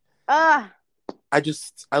 Like I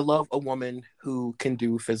love a woman who can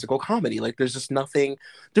do physical comedy. Like there's nothing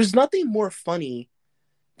more funny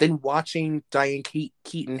than watching Diane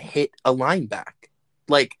Keaton hit a line back.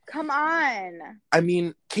 Like, come on. I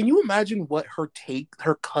mean, can you imagine what her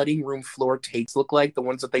cutting room floor takes look like? The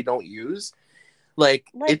ones that they don't use. Like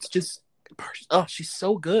it's just, she's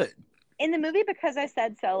so good. In the movie Because I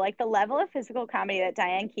Said So, like the level of physical comedy that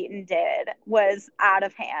Diane Keaton did was out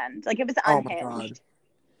of hand. Like it was unhinged.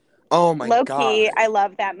 Oh my God. Low-key, I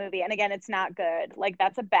love that movie. And again, it's not good. Like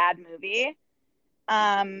that's a bad movie.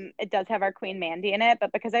 It does have our Queen Mandy in it,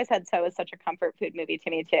 but Because I Said So is such a comfort food movie to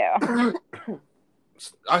me too.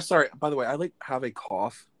 I'm sorry. By the way, I like have a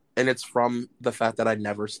cough, and it's from the fact that I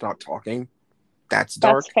never stop talking. That's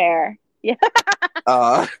dark. That's fair. Yeah.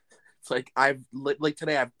 It's like like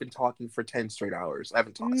today I've been talking for 10 straight hours. I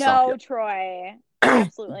haven't talked. No, Troy.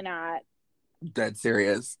 Absolutely not. Dead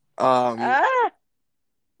serious. But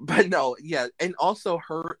no, yeah, and also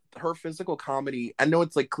her physical comedy. I know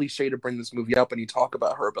it's like cliche to bring this movie up and you talk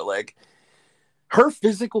about her, but like her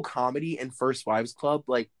physical comedy in First Wives Club,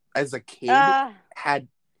 like as a kid, had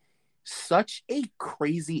such a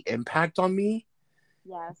crazy impact on me.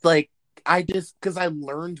 Yes. Like because I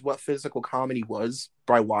learned what physical comedy was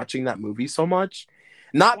by watching that movie so much.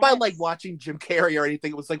 Not by like watching Jim Carrey or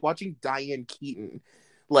anything. It was like watching Diane Keaton.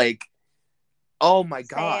 Like, oh my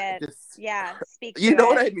God. Speak to you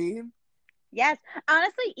know it. what I mean? Yes.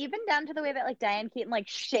 Honestly, even down to the way that like Diane Keaton like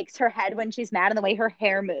shakes her head when she's mad and the way her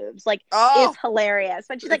hair moves, like is hilarious.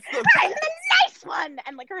 When she's like, I'm the nice one,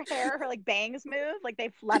 and like her hair, her like bangs move, like they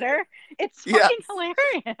flutter. It's fucking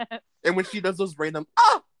hilarious. And when she does those random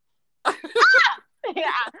yeah.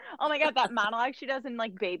 Oh my God, that monologue she does in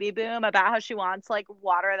like Baby Boom about how she wants like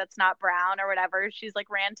water that's not brown or whatever she's like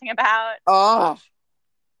ranting about.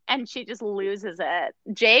 And she just loses it.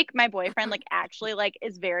 Jake, my boyfriend, like actually like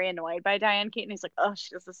is very annoyed by Diane Keaton. He's like, oh,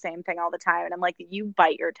 she does the same thing all the time. And I'm like, you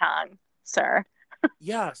bite your tongue, sir.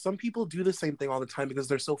 Yeah, some people do the same thing all the time because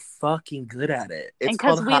they're so fucking good at it. It's and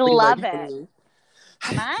because we love it.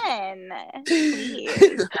 Come on.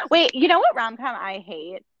 Please. Wait, you know what rom-com I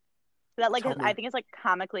hate? That like I think it's like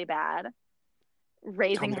comically bad.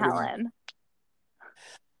 Raising Helen.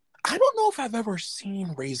 I don't know if I've ever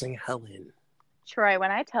seen Raising Helen. Troy,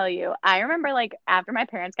 when I tell you, I remember like after my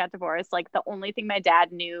parents got divorced, like the only thing my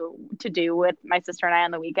dad knew to do with my sister and I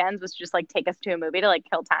on the weekends was just like take us to a movie to like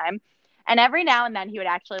kill time. And every now and then he would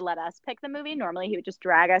actually let us pick the movie. Normally he would just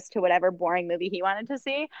drag us to whatever boring movie he wanted to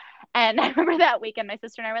see. And I remember that weekend my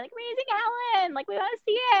sister and I were like, Raising Helen, like we want to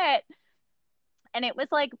see it. And it was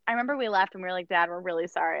like, I remember we left and we were like, Dad, we're really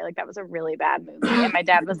sorry. Like that was a really bad movie. And my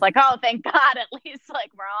dad was like, oh, thank God, at least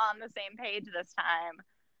like we're all on the same page this time.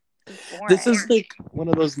 This is like one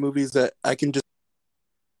of those movies that I can just.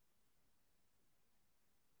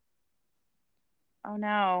 Oh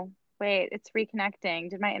no! Wait, it's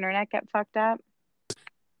reconnecting. Did my internet get fucked up?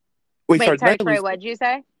 Wait, sorry, Troy. What'd you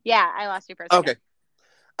say? Yeah, I lost you for a second. Okay.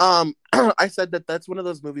 I said that's one of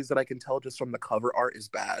those movies that I can tell just from the cover art is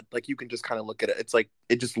bad. Like you can just kind of look at it. It's like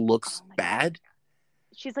it just looks bad.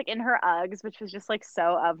 She's like in her Uggs, which was just like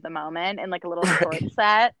so of the moment, and like a little short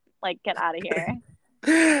set. Like, get out of here.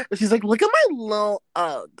 She's like, look at my little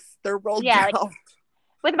Uggs. They're rolled down. Like,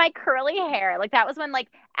 with my curly hair. Like, that was when, like,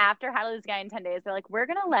 after How to Lose a Guy in 10 Days, they're like, we're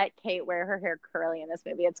going to let Kate wear her hair curly in this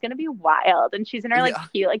movie. It's going to be wild. And she's in her, like,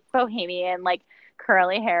 cute, like, bohemian, like,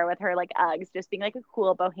 curly hair with her, like, Uggs, just being, like, a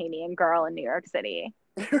cool bohemian girl in New York City.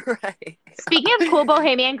 Right. Speaking of cool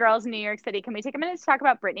bohemian girls in New York City, can we take a minute to talk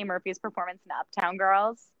about Brittany Murphy's performance in Uptown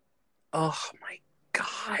Girls? Oh, my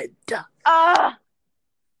God.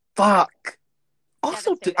 Fuck.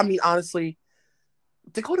 Also, I mean, honestly,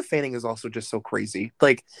 Dakota Fanning is also just so crazy.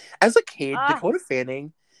 Like, as a kid, Dakota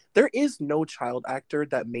Fanning, there is no child actor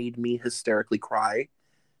that made me hysterically cry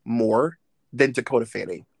more than Dakota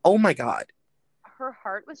Fanning. Oh my God. Her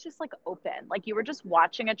heart was just like open. Like you were just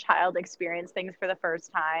watching a child experience things for the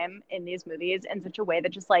first time in these movies in such a way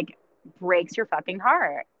that just like breaks your fucking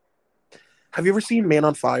heart. Have you ever seen Man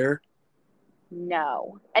on Fire?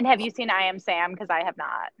 No. And have you seen I Am Sam? Because I have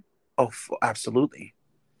not. Oh, absolutely.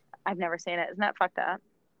 I've never seen it. Isn't that fucked up?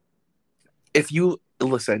 If you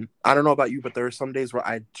listen, I don't know about you, but there are some days where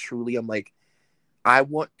I truly am like, I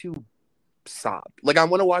want to sob. Like I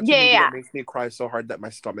want to watch a movie that makes me cry so hard that my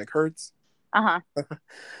stomach hurts. Man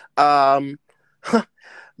on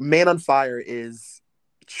Fire is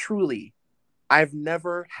truly, I've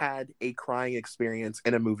never had a crying experience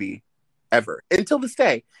in a movie ever until this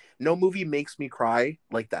day. No movie makes me cry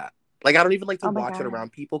like that. Like I don't even like to watch it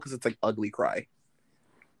around people because it's like ugly cry.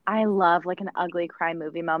 I love like an ugly cry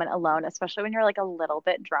movie moment alone, especially when you're like a little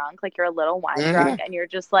bit drunk, like you're a little wine drunk and you're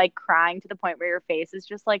just like crying to the point where your face is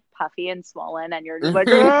just like puffy and swollen and you're just like,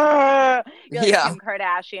 you're like Kim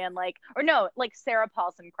Kardashian, like, or no, like Sarah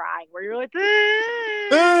Paulson crying where you're like,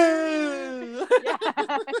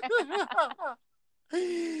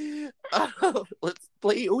 let's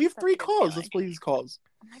play. We have 3 calls. Let's play these calls.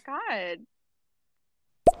 Oh my God.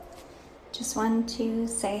 Just wanted to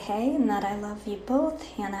say hey and that I love you both.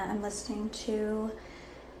 Hannah, I'm listening to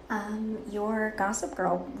your Gossip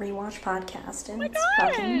Girl rewatch podcast, and it's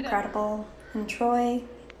fucking incredible. And Troy,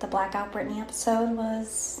 the Blackout Britney episode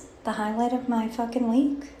was the highlight of my fucking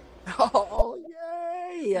week. Oh,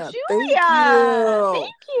 yay! Julia!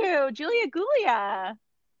 Thank you! Julia Gulia.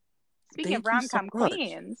 Speaking of rom-com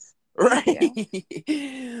queens.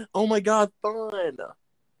 Right. Oh my God, fun.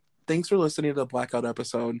 Thanks for listening to the Blackout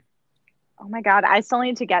episode. Oh my God, I still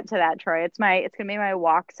need to get to that, Troy. It's gonna be my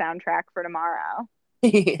walk soundtrack for tomorrow.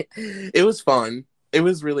 It was fun. It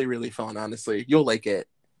was really, really fun, honestly. You'll like it.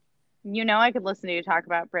 You know I could listen to you talk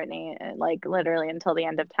about Britney like literally until the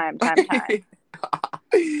end of time.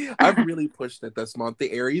 I've really pushed it this month.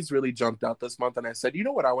 The Aries really jumped out this month and I said, you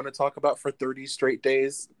know what I want to talk about for 30 straight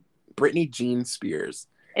days? Britney Jean Spears.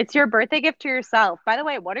 It's your birthday gift to yourself. By the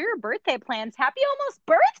way, what are your birthday plans? Happy almost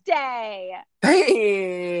birthday!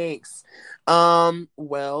 Thanks.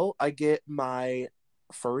 Well, I get my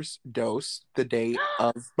first dose the day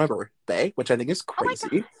of my birthday, which I think is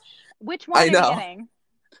crazy. Which one are you getting?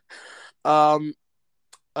 Why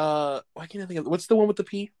can't I think of what's the one with the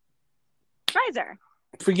P? Pfizer.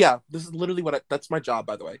 This is literally that's my job,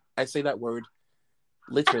 by the way. I say that word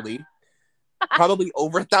literally probably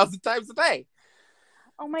over 1,000 times a day.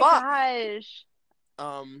 Oh my gosh.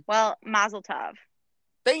 Well, Mazel Tov.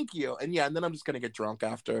 Thank you. And then I'm just gonna get drunk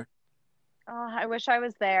after. Oh, I wish I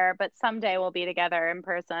was there, but someday we'll be together in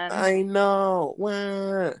person. I know.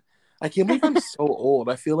 Well, I can't believe I'm so old.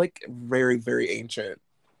 I feel like very, very ancient.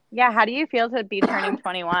 Yeah, how do you feel to be turning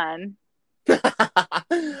 21?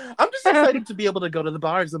 I'm just excited to be able to go to the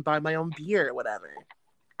bars and buy my own beer or whatever.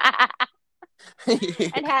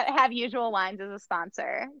 And have Usual Wines as a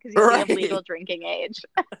sponsor because you have legal drinking age.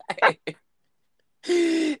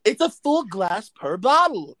 It's a full glass per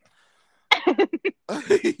bottle.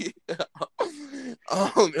 Let's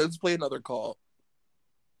play another call.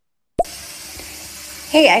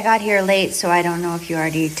 Hey, I got here late, so I don't know if you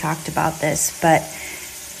already talked about this, but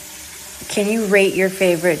can you rate your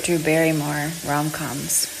favorite Drew Barrymore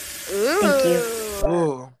rom-coms? Thank you.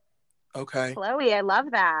 Oh, okay. Chloe, I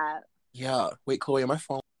love that. Yeah. Wait, Chloe, am I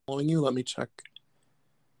following you? Let me check.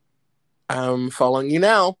 I'm following you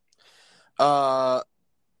now.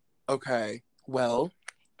 Okay. Well,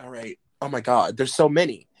 all right. Oh my God, there's so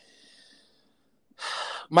many.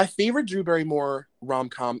 My favorite Drew Barrymore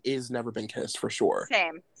rom-com is Never Been Kissed, for sure.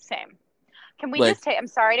 Same. Can we just take, I'm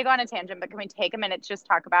sorry to go on a tangent, but can we take a minute to just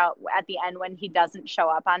talk about at the end when he doesn't show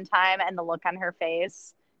up on time and the look on her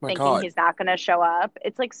face, thinking he's not going to show up?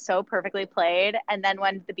 It's like so perfectly played. And then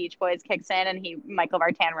when the Beach Boys kicks in and Michael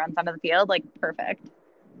Vartan runs onto the field, like perfect.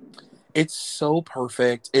 It's so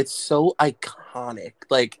perfect. It's so iconic.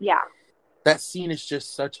 Like, yeah. That scene is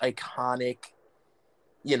just such iconic,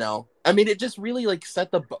 I mean, it just really like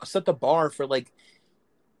set the bar for like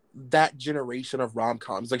that generation of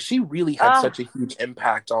rom-coms. Like she really had such a huge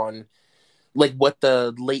impact on like what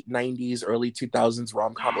the late 90s, early 2000s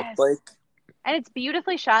rom-com looked like. And it's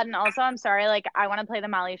beautifully shot. And also, I'm sorry, like I want to play the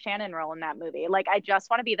Molly Shannon role in that movie. Like I just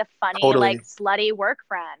want to be the funny, like slutty work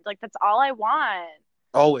friend. Like that's all I want.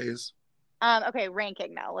 Always. Okay,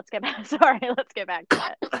 ranking now. Let's get back. Sorry, let's get back to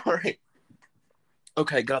it. All right.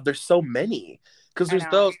 Okay, God, there's so many. Because there's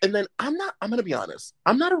those, and then I'm gonna be honest.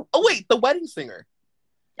 I'm not The Wedding Singer.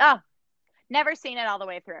 Oh, Never seen it all the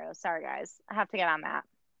way through. Sorry, guys. I have to get on that.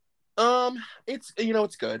 It's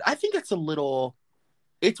it's good. I think it's a little.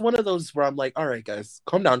 It's one of those where I'm like, all right, guys,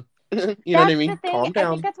 calm down. You know what I mean? Calm down. I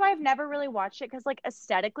think that's why I've never really watched it because, like,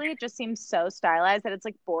 aesthetically, it just seems so stylized that it's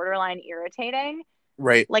like borderline irritating.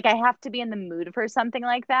 Right. Like, I have to be in the mood for something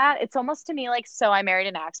like that. It's almost to me like So I Married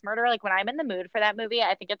an Axe Murderer. Like, when I'm in the mood for that movie,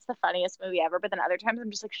 I think it's the funniest movie ever. But then other times,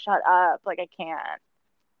 I'm just like, shut up. Like, I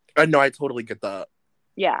can't. No, I totally get that.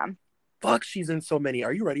 Yeah. Fuck, she's in so many.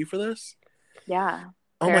 Are you ready for this? Yeah.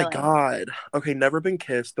 Oh barely. my God. Okay, Never Been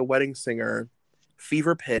Kissed, The Wedding Singer,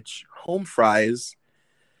 Fever Pitch, Home Fries.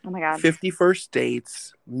 Oh my God. 50 First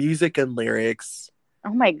Dates, Music and Lyrics.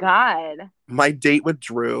 Oh my God. My Date with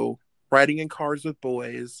Drew, Riding in Cars with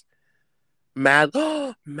Boys, Mad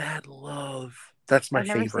Love. That's my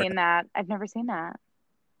favorite. I've never seen that.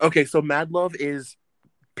 Okay, so Mad Love is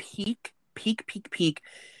peak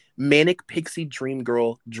Manic Pixie Dream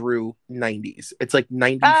Girl Drew 90s. It's like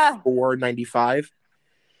 94, 95.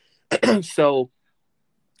 So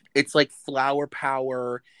it's like flower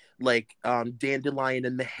power, like dandelion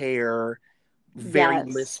in the hair, very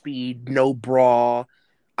lispy, no bra.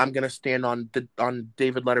 I'm gonna stand on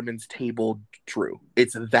David Letterman's table, Drew.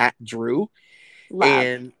 It's that Drew. Love.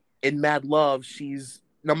 And in Mad Love,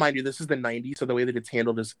 now mind you, this is the 90s, so the way that it's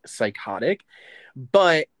handled is psychotic.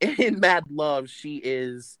 But in Mad Love, she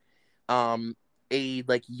is a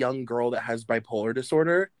like young girl that has bipolar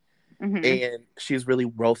disorder. Mm-hmm. And she's really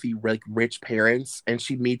wealthy, like rich parents, and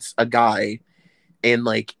she meets a guy, and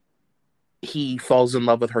like he falls in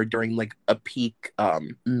love with her during like a peak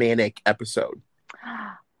manic episode.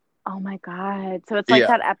 Oh my God. So it's like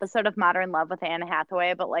that episode of Modern Love with Anne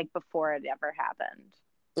Hathaway, but like before it ever happened.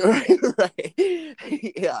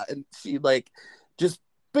 Right. Yeah. And she like just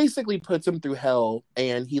basically puts him through hell,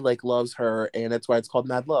 and he like loves her, and that's why it's called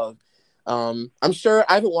Mad Love. I'm sure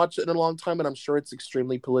I haven't watched it in a long time, and I'm sure it's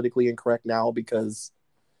extremely politically incorrect now because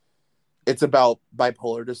it's about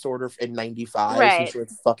bipolar disorder in 95. Right. So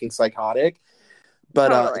it's fucking psychotic. But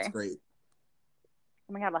totally. It's great.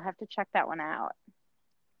 Oh my God, I'll have to check that one out.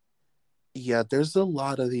 Yeah, there's a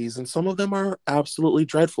lot of these, and some of them are absolutely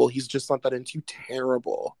dreadful. He's just not that into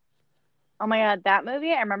terrible. Oh my God, that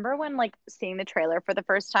movie, I remember when like seeing the trailer for the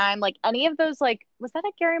first time, like any of those, like, was that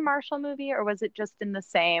a Gary Marshall movie or was it just in the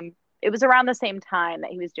same, it was around the same time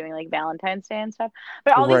that he was doing like Valentine's Day and stuff.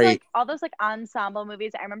 But all these like all those like ensemble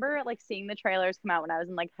movies, I remember like seeing the trailers come out when I was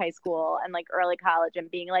in like high school and like early college and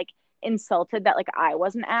being like insulted that like I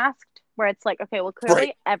wasn't asked, where it's like, okay, well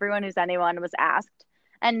clearly everyone who's anyone was asked.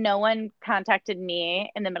 And no one contacted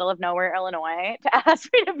me in the middle of nowhere, Illinois, to ask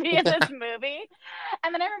me to be in this movie.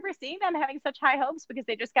 And then I remember seeing them having such high hopes because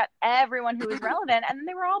they just got everyone who was relevant, and then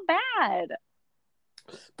they were all bad.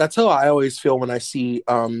 That's how I always feel when I see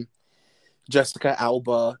Jessica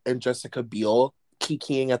Alba and Jessica Biel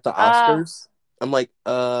kikiing at the Oscars. I'm like,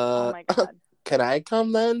 oh my God. Can I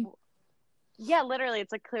come then? Yeah, literally.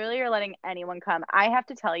 It's like, clearly you're letting anyone come. I have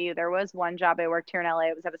to tell you, there was one job I worked here in LA.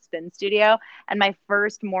 It was at a spin studio. And my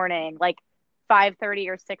first morning, like 5:30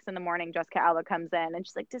 or 6 in the morning, Jessica Alba comes in and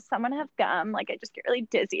she's like, does someone have gum? Like, I just get really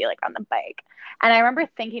dizzy, like on the bike. And I remember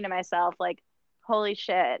thinking to myself, like, holy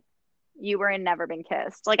shit, you were in Never Been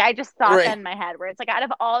Kissed. Like, I just thought that in my head, where it's like, out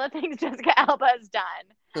of all the things Jessica Alba has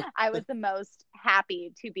done, I was the most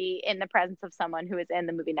happy to be in the presence of someone who was in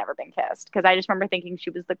the movie Never Been Kissed, because I just remember thinking she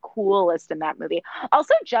was the coolest in that movie.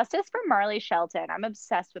 Also, justice for Marley Shelton. I'm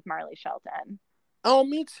obsessed with Marley Shelton. Oh,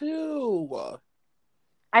 me too.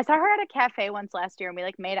 I saw her at a cafe once last year, and we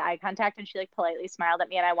like made eye contact, and she like politely smiled at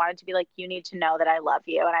me, and I wanted to be like, you need to know that I love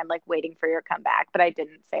you, and I'm like waiting for your comeback, but I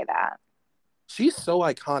didn't say that. She's so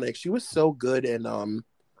iconic. She was so good in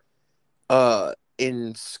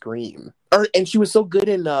Scream. And she was so good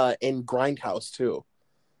in Grindhouse too.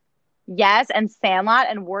 Yes, and Sandlot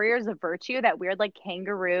and Warriors of Virtue, that weird like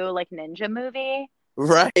kangaroo like ninja movie.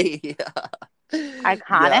 Right. Yeah.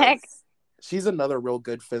 Iconic. Yes. She's another real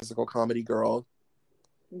good physical comedy girl.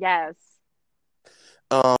 Yes.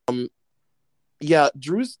 Yeah,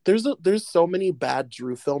 there's so many bad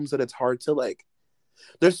Drew films that it's hard to like.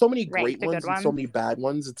 There's so many great ones and so many bad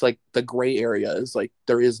ones. It's like the gray area is like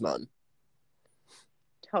there is none.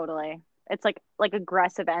 Totally. It's like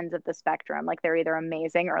aggressive ends of the spectrum. Like they're either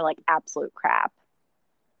amazing or like absolute crap.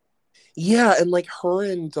 Yeah, and like her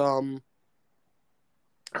and Adam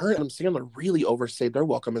Sandler really overstayed their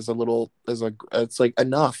welcome it's like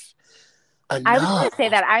enough. I was gonna say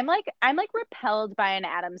that I'm like repelled by an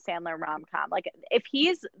Adam Sandler rom-com. Like if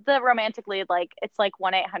he's the romantic lead, like it's like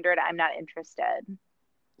 1-800 I'm not interested.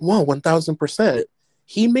 Whoa, 1000%.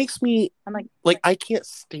 He makes me I'm like I can't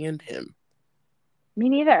stand him. Me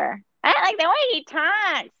neither. I don't like the way he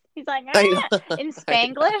talks. He's like, in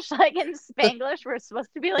Spanglish, like in Spanglish, we're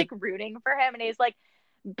supposed to be like rooting for him, and he's like,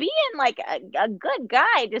 being like a good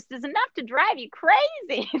guy just is enough to drive you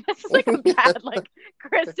crazy. This is like a bad like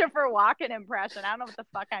Christopher Walken impression. I don't know what the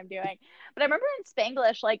fuck I'm doing, but I remember in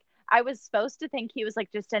Spanglish, like I was supposed to think he was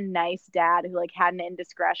like just a nice dad who like had an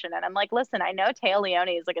indiscretion, and I'm like, listen, I know Téa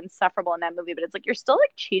Leoni is like insufferable in that movie, but it's like you're still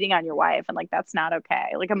like cheating on your wife, and like that's not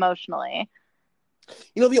okay, like emotionally.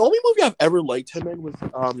 You know, the only movie I've ever liked him in was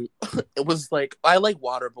it was like, I like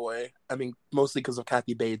Waterboy. I mean, mostly because of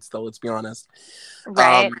Kathy Bates, though, let's be honest.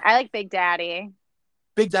 Right. I like Big Daddy.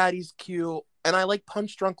 Big Daddy's cute. And I like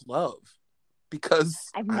Punch Drunk Love because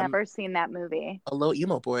I've never seen that movie. A little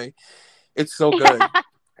emo boy. It's so good.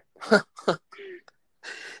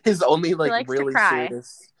 His only like really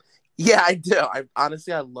serious. Yeah, I do.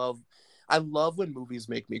 I love when movies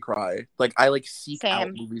make me cry. Like, I like seek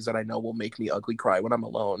out movies that I know will make me ugly cry when I'm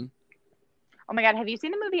alone. Oh my God, have you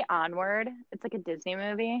seen the movie Onward? It's like a Disney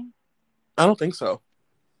movie. I don't think so.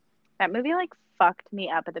 That movie like fucked me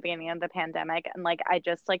up at the beginning of the pandemic, and like I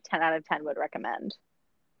just like 10 out of 10 would recommend.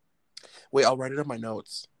 Wait, I'll write it in my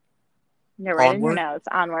notes. Yeah, right in your notes.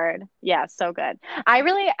 Onward. Yeah, so good. I've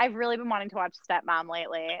really been wanting to watch Stepmom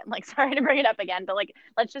lately. Like, sorry to bring it up again, but like,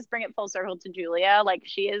 let's just bring it full circle to Julia. Like,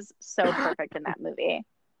 she is so perfect in that movie.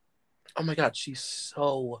 Oh my God, she's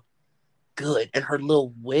so good. And her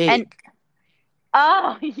little wig.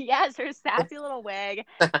 Oh, yes, her sassy little wig.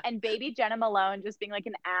 And baby Jenna Malone just being like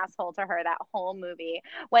an asshole to her that whole movie.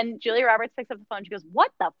 When Julia Roberts picks up the phone, she goes,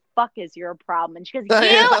 "What the fuck is your problem?" And she goes,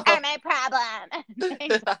 "You are my problem." And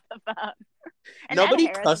hangs up the phone. And nobody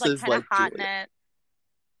Ed Harris cusses is like hot in it.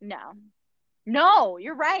 No,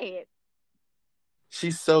 you're right.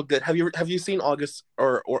 She's so good. Have you seen August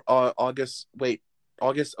Osage County?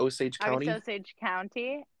 August Osage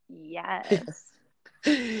County? Yes.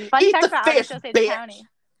 Fun fact about August Osage County.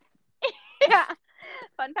 Yeah.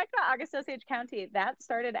 Fun fact about August Osage County, that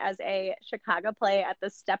started as a Chicago play at the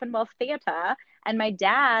Steppenwolf Theater, and my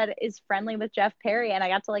dad is friendly with Jeff Perry, and I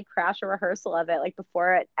got to like crash a rehearsal of it like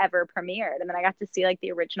before it ever premiered, and then I got to see like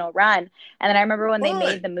the original run, and then I remember when they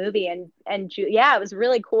made the movie, and yeah, it was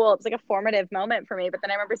really cool. It was like a formative moment for me. But then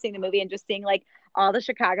I remember seeing the movie and just seeing like all the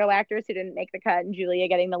Chicago actors who didn't make the cut, and Julia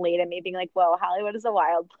getting the lead, and me being like, whoa, Hollywood is a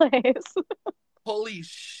wild place. Holy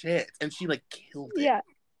shit. And she like killed it. Yeah.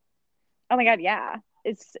 Oh my God, yeah.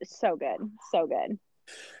 It's so good. So good.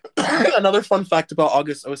 Another fun fact about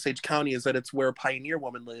August Osage County is that it's where Pioneer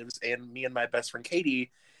Woman lives, and me and my best friend Katie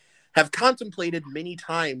have contemplated many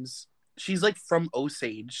times. She's like from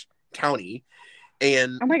Osage County,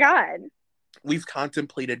 and oh my God, we've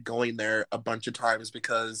contemplated going there a bunch of times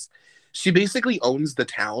because she basically owns the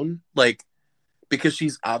town, like, because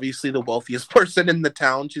she's obviously the wealthiest person in the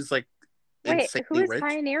town. She's like insanely who is rich.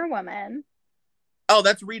 Pioneer Woman? Oh,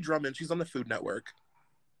 that's Ree Drummond. She's on the Food Network.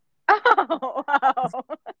 Oh, I was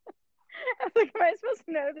like, am I supposed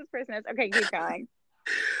to know who this person is? Okay, keep going.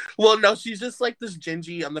 Well, no, she's just like this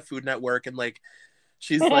Gingy on the Food Network, and like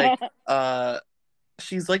she's like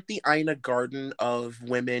she's like the Ina Garten of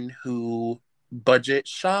women who budget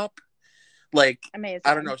shop. Like, amazing.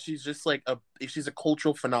 I don't know, she's just like she's a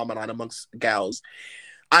cultural phenomenon amongst gals.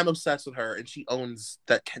 I'm obsessed with her, and she owns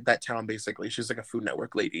that town basically. She's like a Food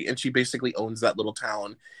Network lady, and she basically owns that little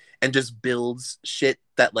town and just builds shit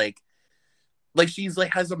that like she's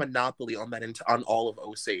like has a monopoly on that on all of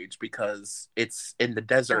Osage because it's in the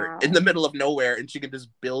desert, in the middle of nowhere, and she can just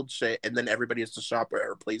build shit, and then everybody has to shop at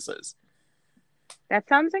her places. That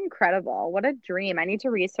sounds incredible. What a dream. I need to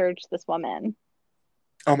research this woman.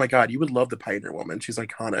 Oh my God, you would love the Pioneer Woman. She's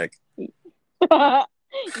iconic.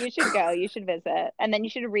 You should go. You should visit. And then you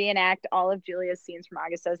should reenact all of Julia's scenes from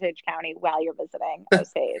August Osage County while you're visiting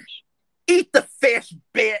Osage. Eat the fish,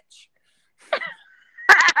 bitch!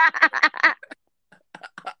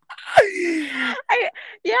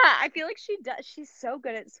 I feel like she does. She's so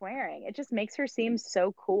good at swearing. It just makes her seem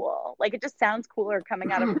so cool. Like, it just sounds cooler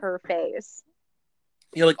coming out of her face.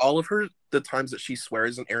 Yeah, like all of the times that she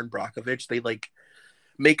swears in Erin Brockovich, they like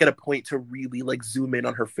make it a point to really like zoom in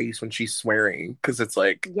on her face when she's swearing because it's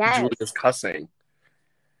like Julia's cussing.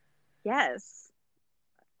 Yes.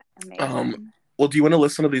 Amazing. Well, do you want to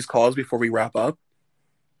listen to these calls before we wrap up?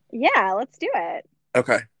 Yeah, let's do it.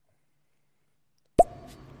 Okay.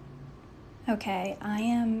 Okay, I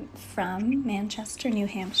am from Manchester, New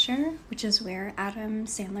Hampshire, which is where Adam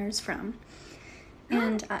Sandler's from.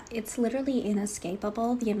 And it's literally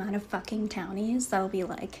inescapable the amount of fucking townies that'll be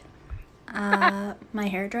like, my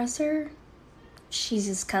hairdresser, she's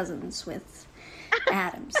his cousins with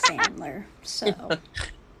Adam Sandler. So,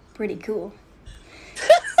 pretty cool.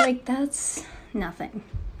 It's like, that's nothing.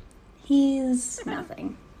 He's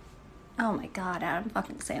nothing. Oh my God, Adam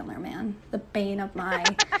fucking Sandler, man. The bane of my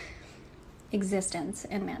existence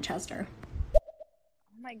in Manchester. Oh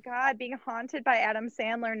my God, being haunted by Adam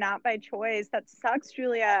Sandler, not by choice. That sucks,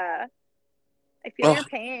 Julia. I feel your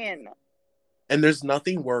pain. And there's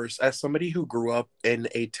nothing worse as somebody who grew up in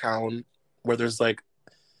a town where there's like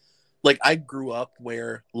I grew up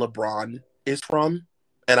where LeBron is from,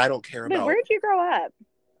 and I don't care about. Where did you grow up?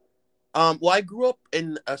 Well, I grew up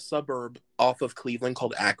in a suburb off of Cleveland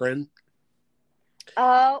called Akron.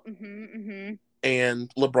 Oh,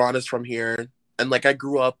 And LeBron is from here, and like I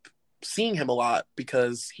grew up seeing him a lot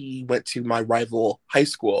because he went to my rival high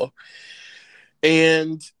school,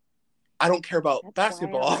 and I don't care about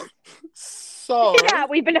basketball. So yeah,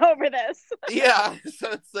 we've been over this. Yeah,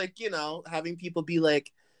 so it's like, you know, having people be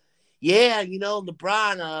like, yeah, you know,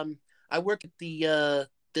 LeBron, I work at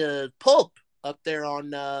the Pulp up there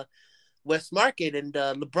on West Market, and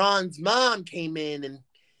LeBron's mom came in and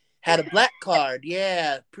had a black card.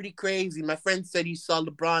 Yeah, pretty crazy. My friend said he saw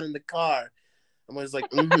LeBron in the car. I was like,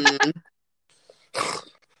 mm-hmm.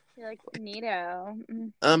 You're like,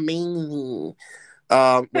 neato. Amazing.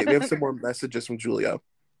 Wait, we have some more messages from Julia.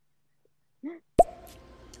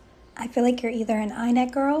 I feel like you're either an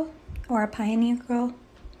INET girl or a Pioneer girl.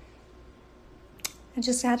 I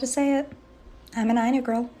just had to say it. I'm an INET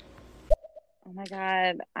girl. Oh my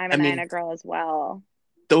God, I'm an INET girl as well.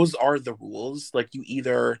 Those are the rules. Like,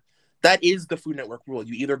 that is the Food Network rule.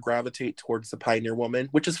 You either gravitate towards the Pioneer Woman,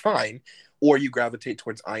 which is fine, or you gravitate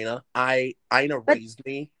towards Ina. Ina raised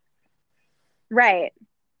me. Right.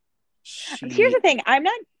 Here's the thing. I'm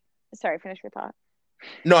not... Sorry, finish your thought.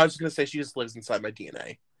 No, I was just going to say she just lives inside my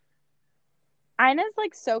DNA. Ina's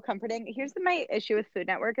like so comforting. Here's my issue with Food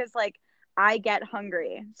Network is like, I get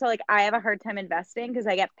hungry. So like I have a hard time investing because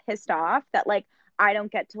I get pissed off that like I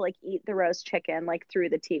don't get to like eat the roast chicken like through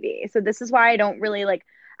the TV. So this is why I don't really like,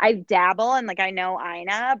 I dabble and like I know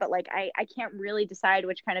Ina, but like I can't really decide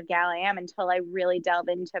which kind of gal I am until I really delve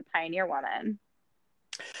into Pioneer Woman.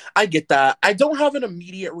 I get that. I don't have an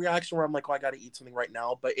immediate reaction where I'm like, oh, I got to eat something right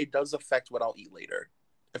now, but it does affect what I'll eat later,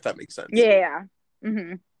 if that makes sense. Yeah.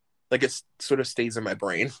 Mm-hmm. Like it sort of stays in my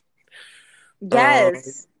brain.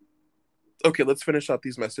 Yes. Okay, let's finish out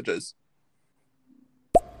these messages.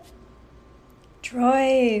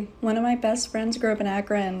 Troy, one of my best friends grew up in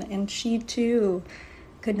Akron, and she too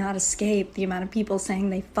could not escape the amount of people saying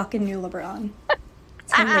they fucking knew LeBron.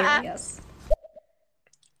 It's hilarious.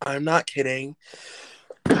 I'm not kidding.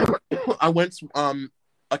 I went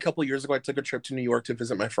a couple years ago. I took a trip to New York to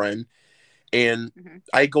visit my friend, and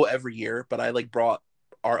I go every year, but I like brought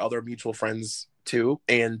our other mutual friends too,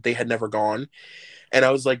 and they had never gone. And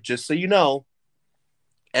I was like, just so you know,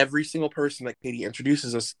 every single person that Katie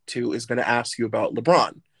introduces us to is going to ask you about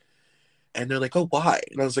LeBron. And they're like, oh, why?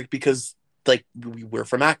 And I was like, because like we're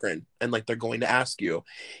from Akron, and like they're going to ask you.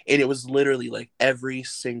 And it was literally like every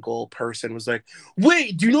single person was like,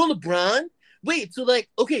 wait, do you know LeBron? Wait, so like,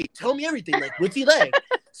 okay, tell me everything. Like, what's he like?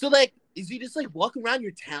 So like, is he just like walking around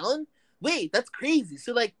your town? Wait, that's crazy.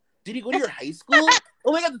 So like, did he go to your high school?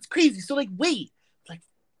 Oh my God, that's crazy. So like, wait, like,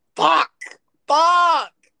 fuck.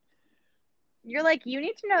 You're like, you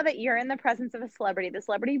need to know that you're in the presence of a celebrity, the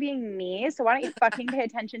celebrity being me. So why don't you fucking pay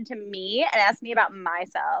attention to me and ask me about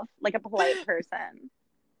myself like a polite person?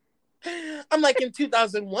 I'm like, in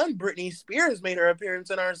 2001, Britney Spears made her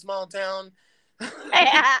appearance in our small town.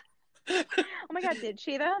 Yeah. Oh my God, did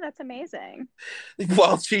she though? That's amazing.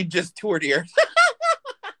 Well, she just toured here.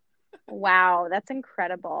 Wow, that's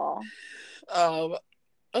incredible. Oh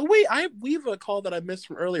wait, we have a call that I missed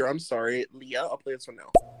from earlier. I'm sorry, Leah. I'll play this one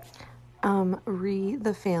now.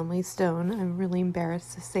 The Family Stone. I'm really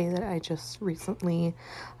embarrassed to say that I just recently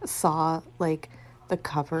saw like the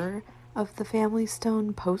cover of the Family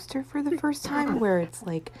Stone poster for the first time, where it's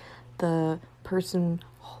like the person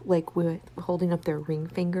like holding up their ring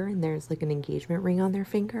finger and there's like an engagement ring on their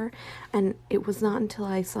finger. And it was not until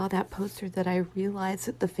I saw that poster that I realized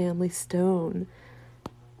that the Family Stone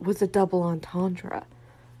was a double entendre,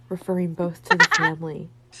 referring both to the family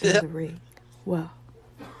and the ring. Whoa.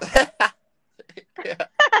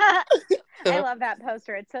 I love that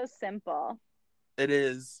poster. It's so simple. It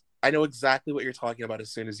is. I know exactly what you're talking about as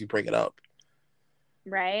soon as you bring it up.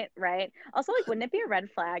 Right. Also, like, wouldn't it be a red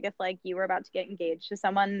flag if like you were about to get engaged to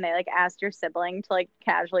someone and they like asked your sibling to like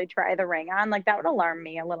casually try the ring on? Like that would alarm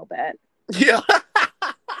me a little bit. Yeah.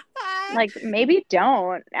 Like maybe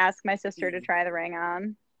don't ask my sister to try the ring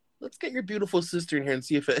on. Let's get your beautiful sister in here and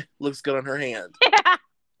see if it looks good on her hand.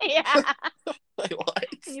 Yeah. Like, what?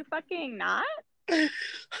 Can you fucking not?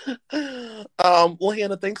 Well,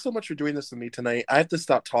 Hannah, thanks so much for doing this with me tonight. I have to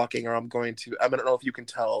stop talking or I don't know if you can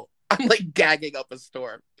tell. I'm like gagging up a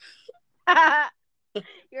storm.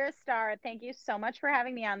 You're a star. Thank you so much for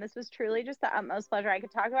having me on. This was truly just the utmost pleasure. I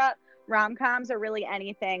could talk about rom-coms or really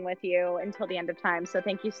anything with you until the end of time. So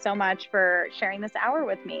thank you so much for sharing this hour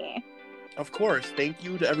with me. Of course. Thank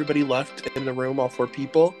you to everybody left in the room, all 4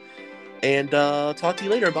 people. And talk to you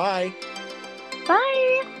later. Bye.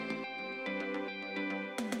 Bye.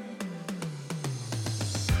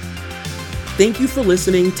 Thank you for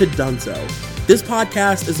listening to Dunzo. This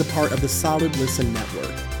podcast is a part of the Solid Listen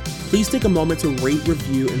Network. Please take a moment to rate,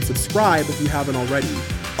 review, and subscribe if you haven't already.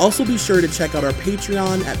 Also be sure to check out our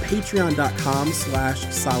Patreon at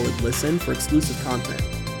patreon.com/solidlisten for exclusive content.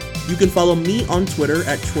 You can follow me on Twitter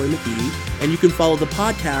at Troy McGee, and you can follow the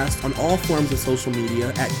podcast on all forms of social media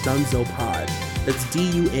at DunzoPod. That's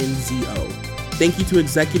DUNZO. Thank you to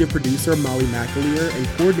executive producer Molly McAleer and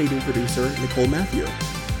coordinating producer Nicole Matthew.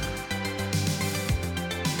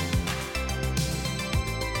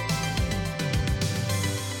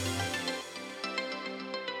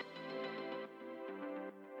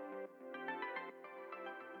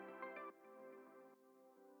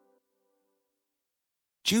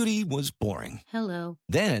 Judy was boring. Hello.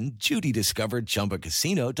 Then Judy discovered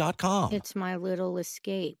ChumbaCasino.com. It's my little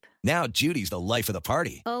escape. Now Judy's the life of the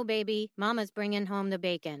party. Oh, baby, mama's bringing home the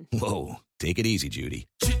bacon. Whoa, take it easy, Judy.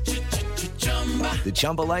 The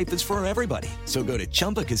Chumba life is for everybody. So go to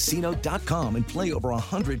ChumbaCasino.com and play over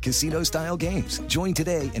 100 casino-style games. Join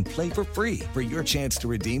today and play for free for your chance to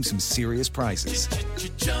redeem some serious prizes.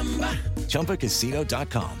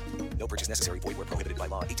 ChumbaCasino.com. No purchase necessary. Void where prohibited by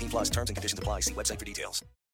law. 18+ terms and conditions apply. See website for details.